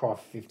cry for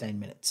 15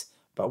 minutes.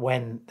 But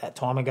when that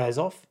timer goes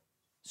off,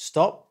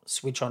 stop,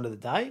 switch onto the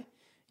day.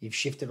 You've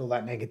shifted all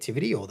that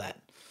negativity or that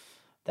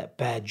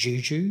bad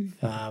juju,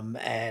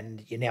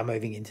 and you're now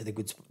moving into the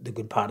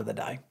good part of the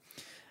day."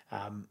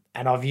 And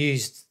I've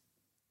used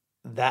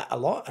that a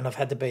lot, and I've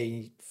had to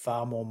be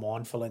far more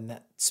mindful in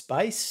that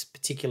space,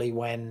 particularly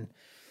when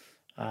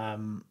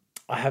I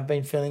have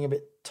been feeling a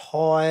bit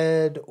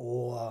tired,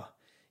 or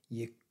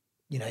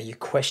you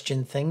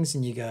question things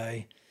and you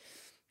go,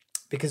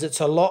 because it's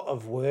a lot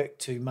of work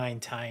to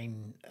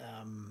maintain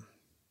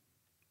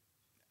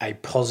a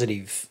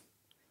positive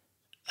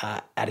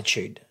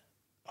attitude,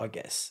 I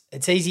guess.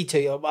 It's easy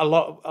to, a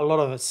lot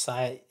of us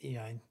say,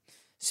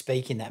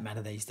 speak in that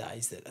manner these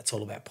days, that it's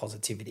all about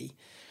positivity.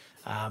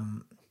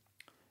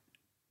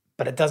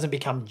 But it doesn't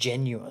become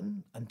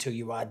genuine until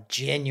you are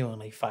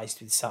genuinely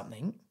faced with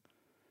something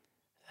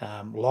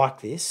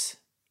like this,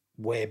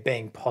 where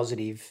being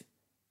positive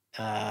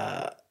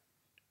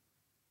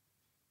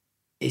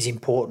is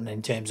important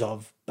in terms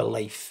of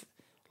belief.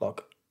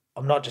 Like,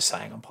 I'm not just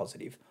saying I'm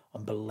positive,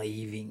 I'm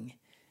believing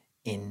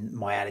in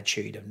my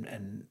attitude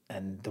and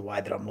the way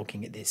that I'm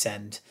looking at this.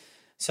 And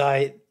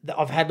so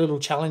I've had little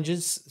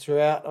challenges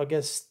throughout, I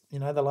guess,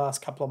 the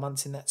last couple of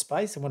months in that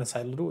space. And when I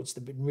say little, it's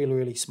been really,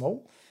 really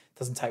small. It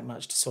doesn't take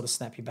much to sort of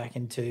snap you back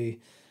into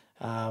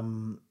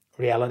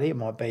reality. It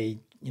might be,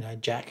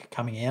 Jack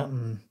coming out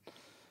and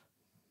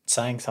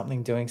saying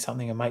something, doing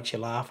something, and makes you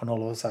laugh, and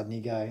all of a sudden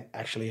you go,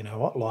 actually, you know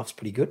what, life's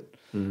pretty good.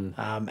 And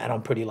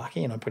I'm pretty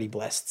lucky and I'm pretty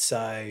blessed.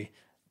 So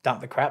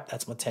dump the crap,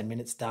 that's my 10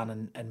 minutes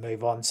done, and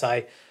move on.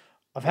 So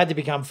I've had to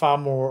become far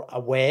more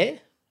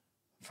aware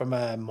from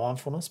a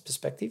mindfulness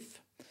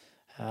perspective,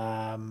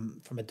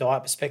 from a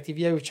diet perspective.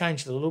 Yeah, we've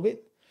changed a little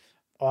bit.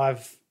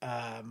 I've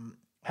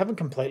haven't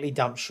completely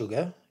dumped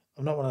sugar.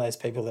 I'm not one of those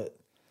people that,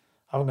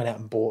 I haven't gone out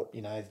and bought,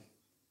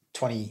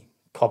 20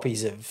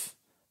 copies of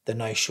the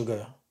no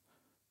sugar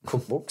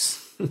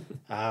cookbooks,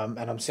 and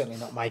I'm certainly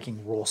not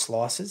making raw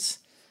slices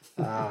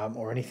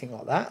or anything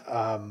like that.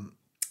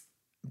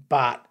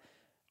 But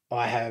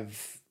I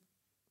have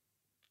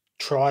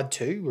tried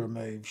to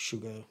remove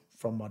sugar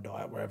from my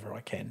diet wherever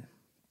I can.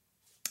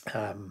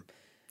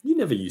 You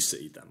never used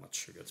to eat that much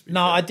sugar, to be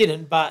No, fair. I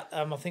didn't, but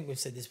I think we've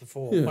said this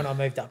before. When I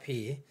moved up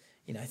here,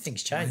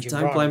 things change. Your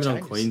Don't blame it environment on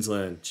changes.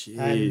 Queensland.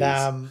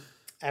 Jeez.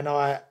 And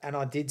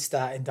I did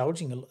start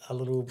indulging a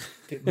little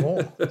bit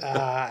more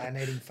and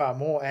eating far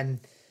more.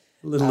 And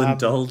A little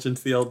indulge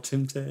into the old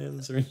Tim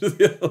Tams or into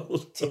the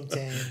old Tim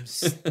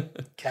Tams,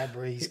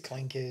 Cadbury's,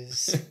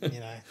 Clinkers,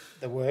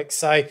 the works.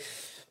 So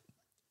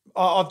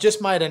I've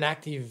just made an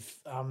active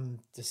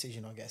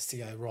decision, I guess, to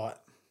go right.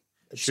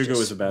 Sugar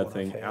was a bad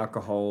thing.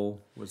 Alcohol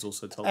was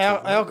also told.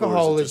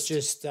 Alcohol is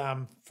just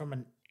from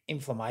an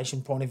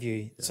inflammation point of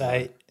view. Yeah.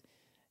 So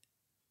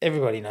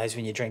everybody knows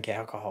when you drink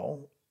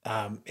alcohol,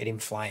 it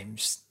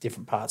inflames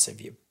different parts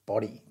of your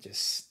body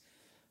just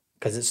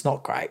because it's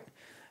not great.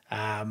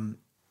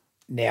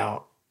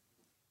 Now,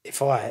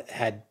 if I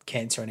had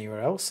cancer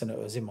anywhere else and it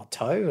was in my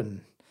toe,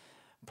 and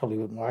probably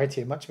wouldn't worry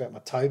too much about my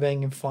toe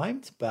being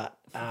inflamed, but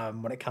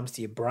when it comes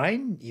to your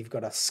brain, you've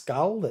got a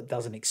skull that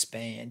doesn't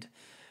expand.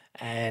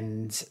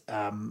 And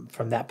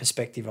from that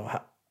perspective,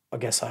 I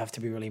guess I have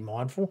to be really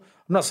mindful.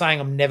 I'm not saying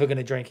I'm never going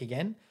to drink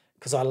again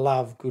because I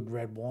love good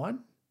red wine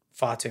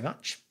far too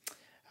much.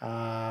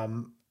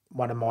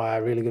 One of my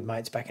really good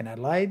mates back in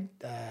Adelaide,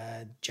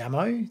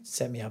 Jamo,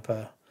 sent me up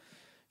a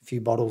few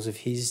bottles of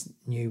his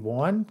new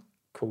wine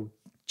called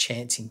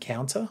Chance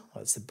Encounter.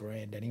 That's the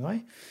brand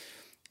anyway.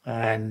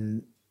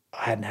 And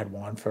I hadn't had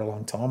wine for a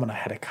long time, and I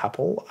had a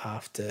couple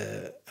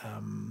after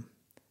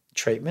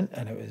treatment,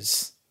 and it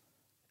was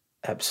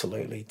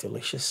absolutely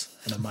delicious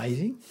and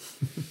amazing.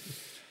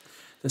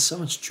 There's so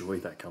much joy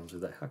that comes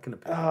with that. How can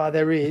it be? Oh,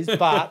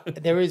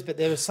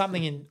 there was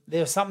something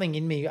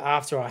in me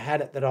after I had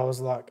it that I was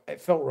like,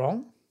 it felt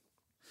wrong.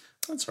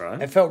 That's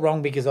right. It felt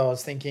wrong because I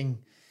was thinking,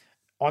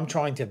 I'm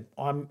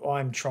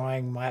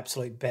trying my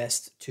absolute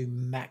best to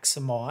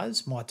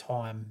maximize my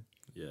time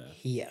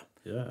here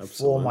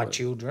for my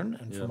children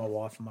and for my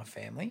wife and my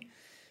family.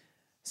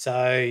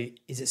 So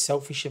is it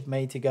selfish of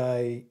me to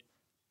go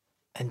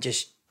and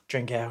just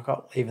drink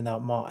alcohol, even though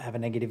it might have a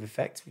negative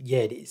effect? Yeah,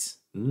 it is.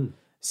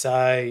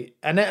 So,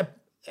 and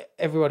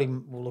everybody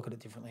will look at it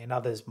differently, and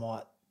others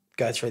might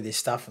go through this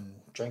stuff and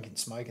drink and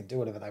smoke and do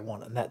whatever they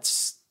want, and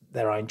that's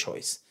their own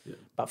choice. Yeah.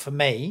 But for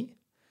me,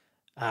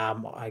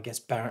 I guess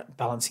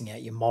balancing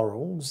out your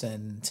morals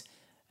and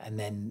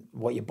then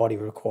what your body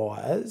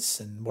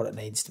requires and what it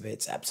needs to be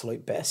its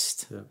absolute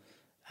best.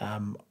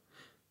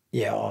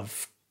 Yeah.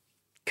 I've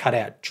cut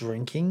out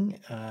drinking.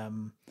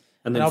 And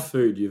then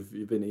food,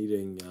 you've been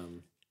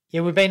eating.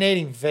 Yeah, we've been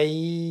eating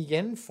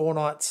vegan 4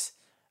 nights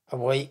a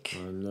week.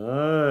 I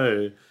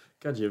know.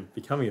 God, you're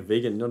becoming a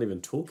vegan, not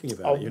even talking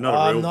about it. You're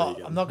not a real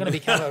vegan. I'm not going to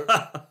become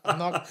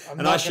a...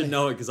 I should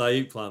know it because I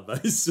eat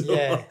plant-based. So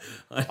yeah.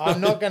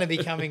 I'm not going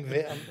to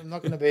I'm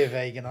not going to be a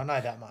vegan. I know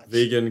that much.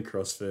 Vegan,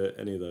 CrossFit,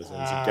 any of those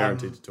ones. You're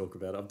guaranteed to talk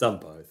about it. I've done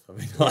both. I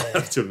mean, I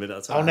have to admit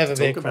that. I'll never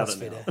be a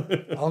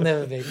CrossFitter. I'll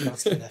never be a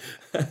CrossFitter.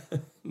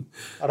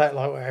 I don't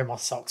like wearing my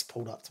socks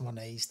pulled up to my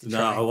knees to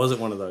train. No, I wasn't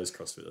one of those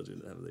CrossFitters. I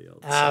didn't have the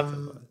old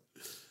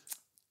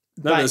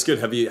No, that's good.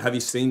 Have you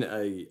seen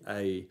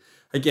a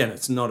again,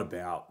 it's not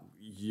about,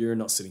 you're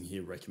not sitting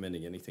here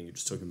recommending anything, you're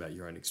just talking about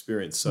your own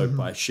experience. So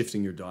by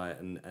shifting your diet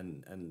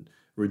and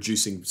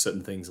reducing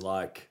certain things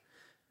like,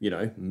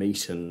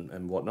 meat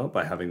and whatnot,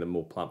 by having the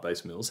more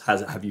plant-based meals,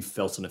 have you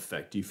felt an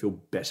effect? Do you feel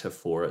better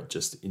for it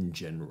just in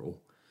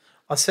general?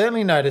 I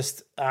certainly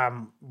noticed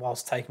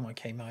whilst taking my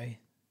chemo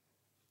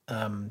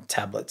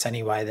tablets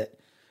anyway, that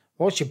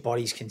whilst your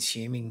body's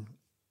consuming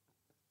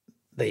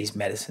these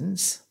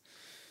medicines,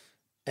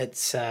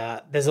 it's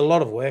there's a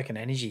lot of work and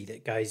energy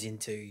that goes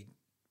into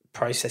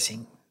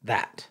processing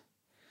that.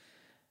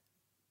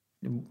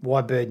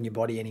 Why burden your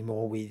body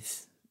anymore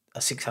with a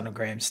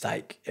 600-gram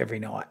steak every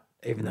night,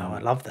 even though I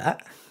love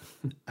that?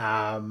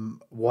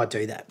 Why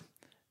do that?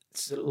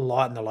 It's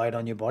lighten the load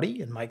on your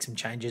body and make some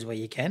changes where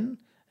you can.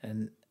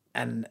 And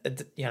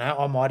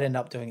I might end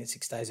up doing it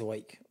 6 days a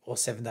week or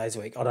 7 days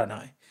a week. I don't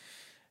know.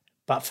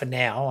 But for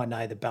now, I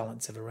know the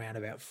balance of around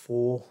about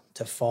 4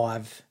 to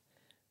 5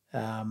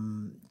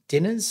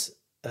 dinners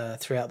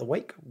throughout the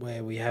week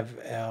where we have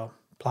our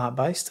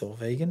plant-based or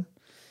vegan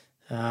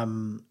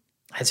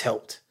has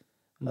helped.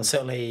 I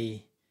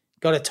certainly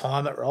got to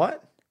time it right.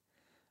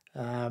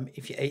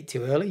 If you eat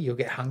too early, you'll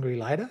get hungry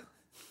later.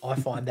 I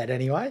find that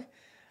anyway.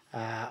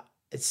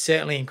 It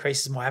certainly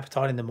increases my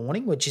appetite in the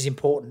morning, which is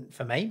important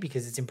for me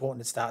because it's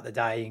important to start the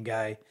day and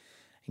go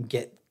and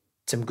get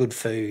some good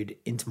food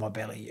into my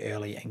belly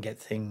early and get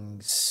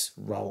things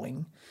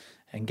rolling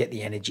and get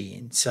the energy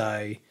in.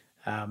 So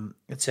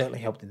it certainly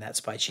helped in that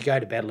space. You go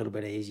to bed a little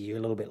bit easier, you're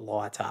a little bit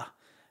lighter,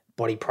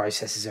 body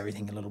processes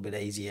everything a little bit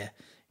easier,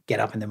 get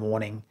up in the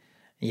morning.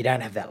 You don't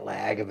have that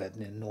lag of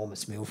an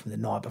enormous meal from the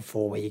night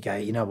before where you go,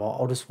 you know what,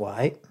 I'll just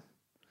wait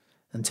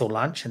until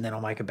lunch and then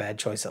I'll make a bad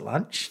choice at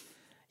lunch.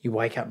 You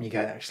wake up and you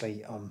go,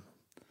 actually, I'm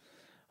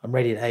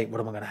ready to eat.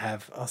 What am I going to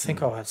have? I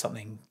think I'll have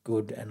something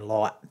good and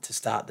light to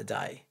start the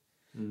day.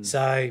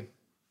 So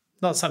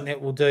Not something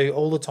that we'll do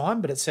all the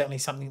time, but it's certainly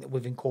something that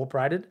we've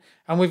incorporated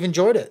and we've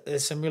enjoyed it.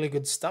 There's some really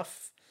good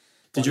stuff.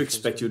 Did you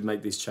expect you would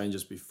make these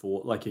changes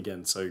before? Like,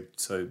 again, so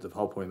the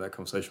whole point of that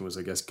conversation was,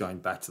 I guess, going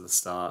back to the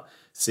start,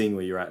 seeing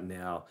where you're at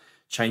now.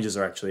 Changes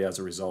are actually as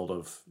a result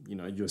of, you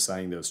were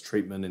saying there was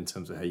treatment in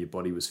terms of how your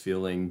body was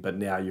feeling, but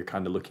now you're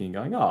kind of looking and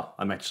going, oh,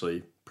 I'm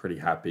actually pretty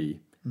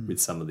happy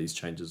with some of these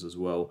changes as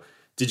well.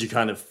 Did you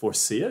kind of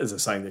foresee it? Is it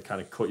something that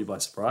kind of caught you by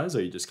surprise,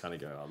 or you just kind of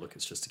go, oh, look,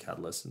 it's just a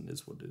catalyst and it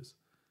is what it is?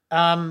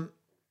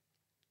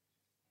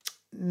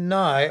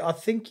 No, I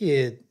think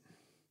you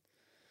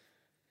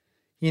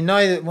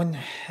know that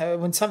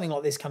when something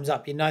like this comes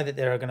up, you know that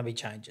there are going to be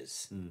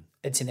changes.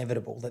 It's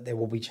inevitable that there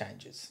will be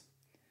changes.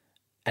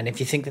 And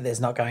if you think that there's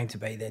not going to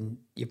be, then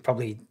you're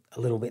probably a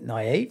little bit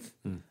naive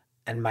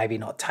and maybe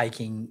not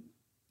taking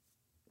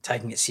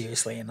it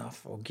seriously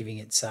enough or giving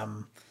it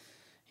some,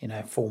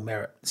 full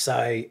merit.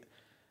 So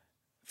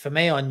for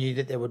me, I knew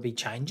that there would be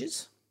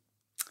changes.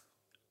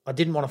 I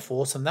didn't want to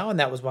force them though,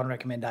 and that was one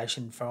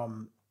recommendation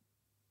from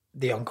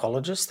the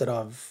oncologist that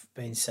I've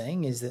been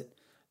seeing is that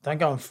don't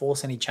go and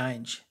force any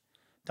change.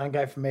 Don't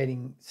go from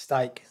eating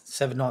steak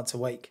 7 nights a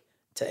week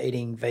to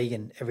eating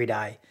vegan every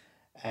day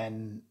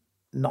and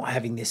not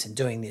having this and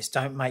doing this.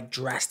 Don't make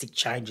drastic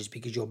changes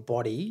because your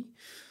body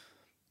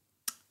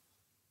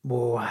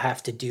will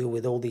have to deal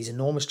with all these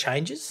enormous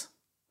changes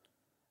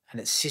and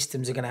its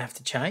systems are going to have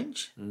to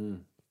change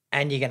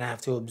and you're going to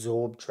have to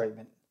absorb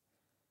treatment.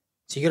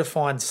 So you got to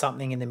find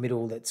something in the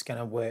middle that's going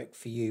to work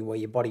for you where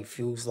your body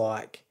feels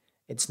like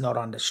it's not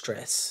under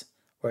stress,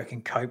 where it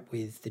can cope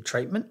with the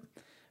treatment,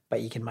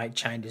 but you can make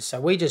changes. So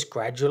we just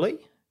gradually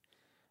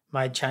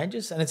made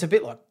changes, and it's a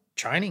bit like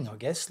training, I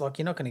guess. Like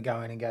you're not going to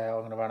go in and go, oh,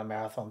 I'm going to run a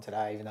marathon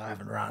today, even though I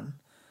haven't run.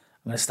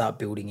 I'm going to start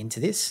building into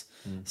this.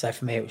 So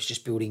for me, it was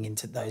just building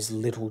into those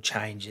little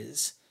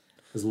changes.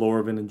 Has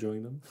Laura been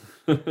enjoying them?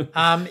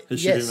 Has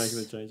she been making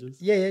the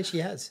changes? Yeah, she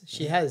has.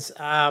 She has.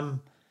 I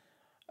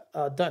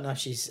don't know if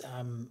she's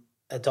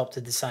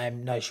adopted the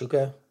same no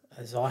sugar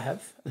as I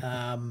have.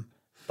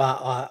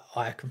 But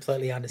I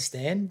completely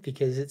understand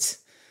because it's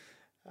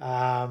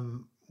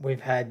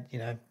we've had,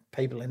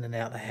 people in and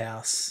out of the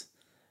house.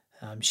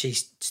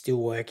 She's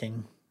still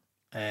working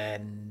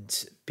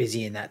and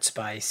busy in that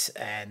space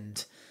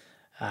and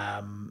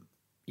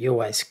you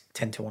always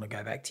tend to want to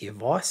go back to your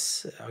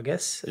vice, I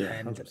guess.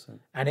 Yeah, 100%.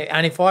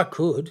 And if I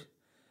could,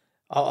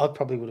 I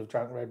probably would have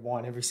drunk red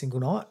wine every single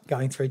night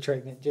going through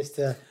treatment just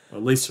to... Well,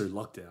 at least through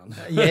lockdown.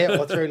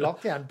 or through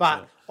lockdown.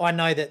 But I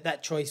know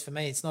that choice for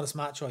me, it's not a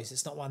smart choice.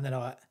 It's not one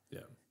that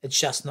it's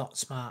just not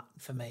smart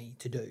for me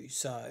to do.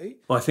 So...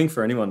 Well, I think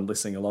for anyone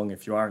listening along,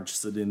 if you are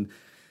interested in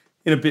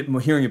a bit more,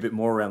 hearing a bit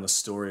more around the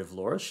story of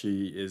Laura,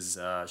 she's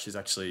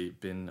actually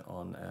been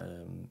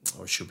on,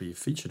 or she'll be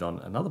featured on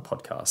another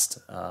podcast,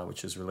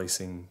 which is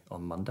releasing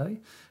on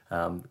Monday,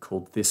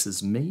 called This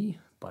Is Me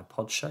by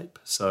Podshape.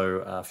 So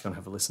if you want to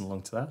have a listen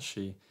along to that,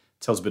 she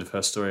tells a bit of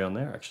her story on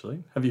there,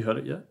 actually. Have you heard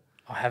it yet?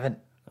 I haven't.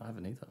 I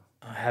haven't either.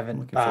 I haven't.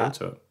 I'm looking forward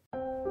to it.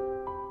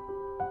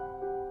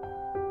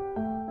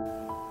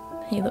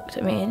 He looked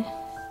at me and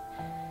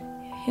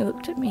he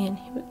looked at me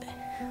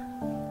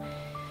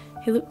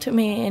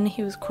and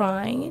he was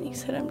crying and he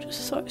said, I'm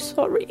just so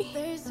sorry.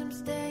 There's some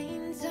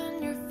stains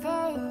on your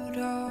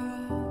photo,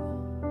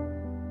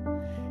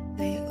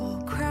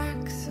 little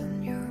cracks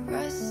on your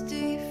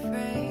rusty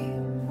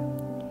frame.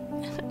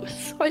 And it was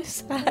so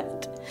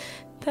sad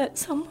that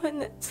someone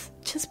that's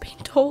just been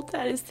told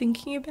that is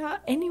thinking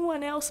about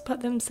anyone else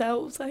but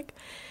themselves. Like,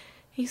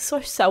 he's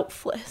so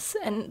selfless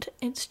and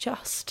it's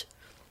just...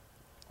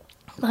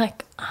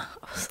 Like,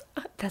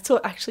 that's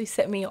what actually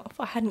set me off.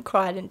 I hadn't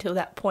cried until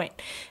that point.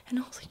 And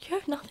I was like, you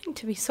have nothing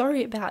to be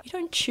sorry about. You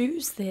don't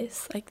choose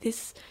this. Like,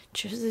 this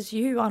chooses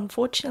you.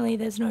 Unfortunately,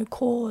 there's no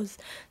cause.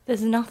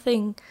 There's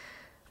nothing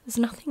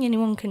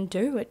anyone can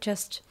do. It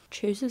just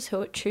chooses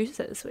who it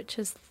chooses, which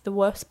is the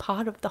worst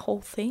part of the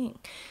whole thing.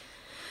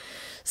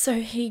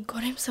 So he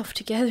got himself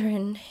together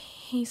and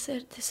he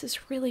said, this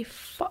is really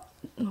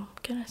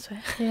can I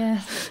swear?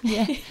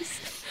 Yeah.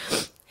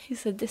 He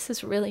said, this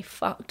is really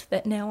fucked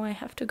that now I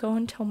have to go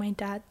and tell my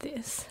dad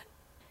this.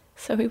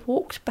 So we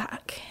walked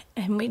back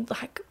and we'd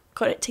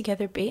got it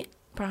together a bit.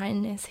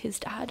 Brian is his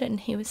dad and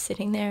he was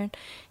sitting there and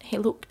he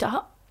looked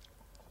up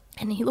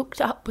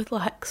with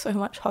so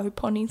much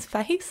hope on his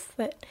face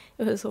that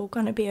it was all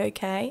going to be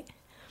okay.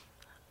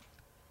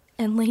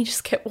 And Lee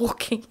just kept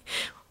walking.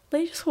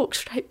 Lee just walked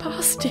straight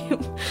past him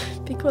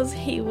because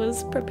he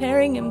was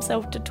preparing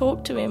himself to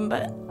talk to him,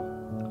 but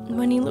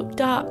when he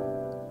looked up,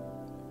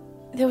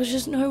 there was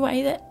just no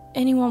way that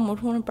anyone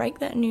would want to break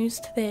that news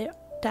to their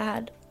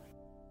dad.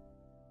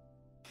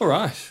 All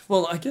right.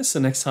 Well, I guess the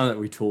next time that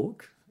we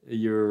talk,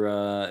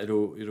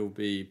 it'll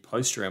be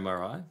post your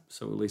MRI,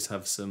 so we'll at least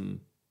have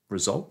some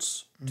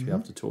results to be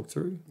able to talk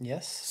through.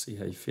 Yes. See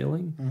how you're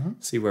feeling.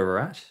 See where we're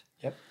at.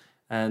 Yep.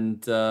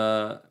 And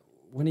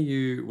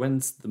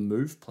when's the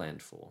move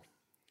planned for?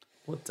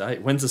 What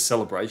date? When's the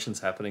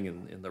celebrations happening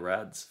in the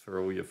Rads for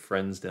all your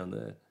friends down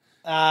there?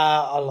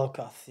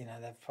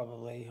 They've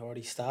probably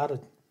already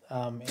started.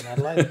 in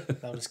Adelaide.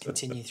 They'll just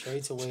continue through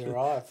till we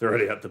arrive. They're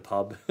already at the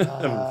pub. Actually,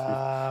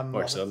 I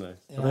don't know.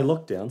 Are they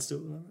locked down still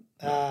at the moment?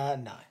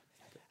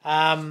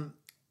 No.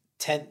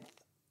 10th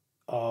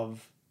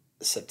of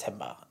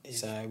September.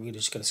 So we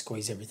just got to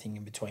squeeze everything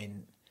in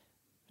between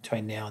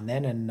now and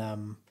then,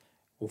 and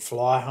we'll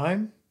fly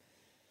home,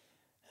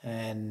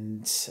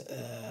 and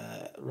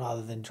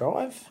rather than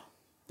drive.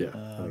 Yeah,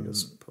 I think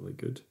that's probably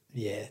good.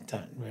 Yeah,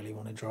 don't really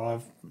want to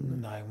drive.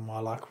 No, my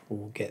luck,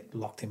 we'll get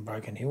locked in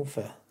Broken Hill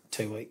for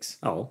 2 weeks.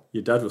 Oh, well,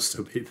 your dad will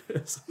still be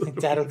there. So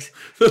that'll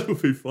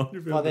be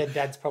fun. Well, their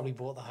dad's probably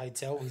bought the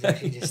hotel. He's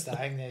actually just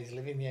staying there. He's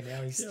living there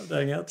now. He's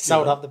staying out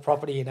sold up the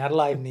property in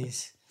Adelaide and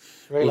he's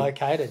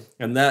relocated.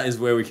 And that is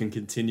where we can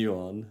continue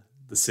on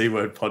the C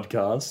Word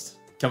podcast,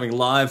 coming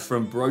live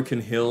from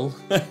Broken Hill.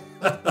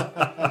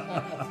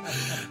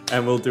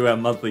 And we'll do our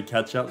monthly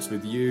catch-ups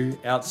with you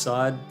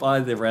outside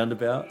by the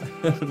roundabout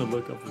and a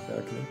look up the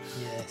balcony.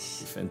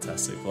 Yes.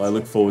 Fantastic. Well, I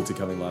look forward to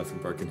coming live from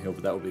Broken Hill,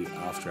 but that will be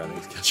after our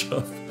next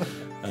catch-up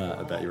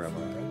about your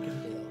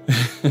MRI.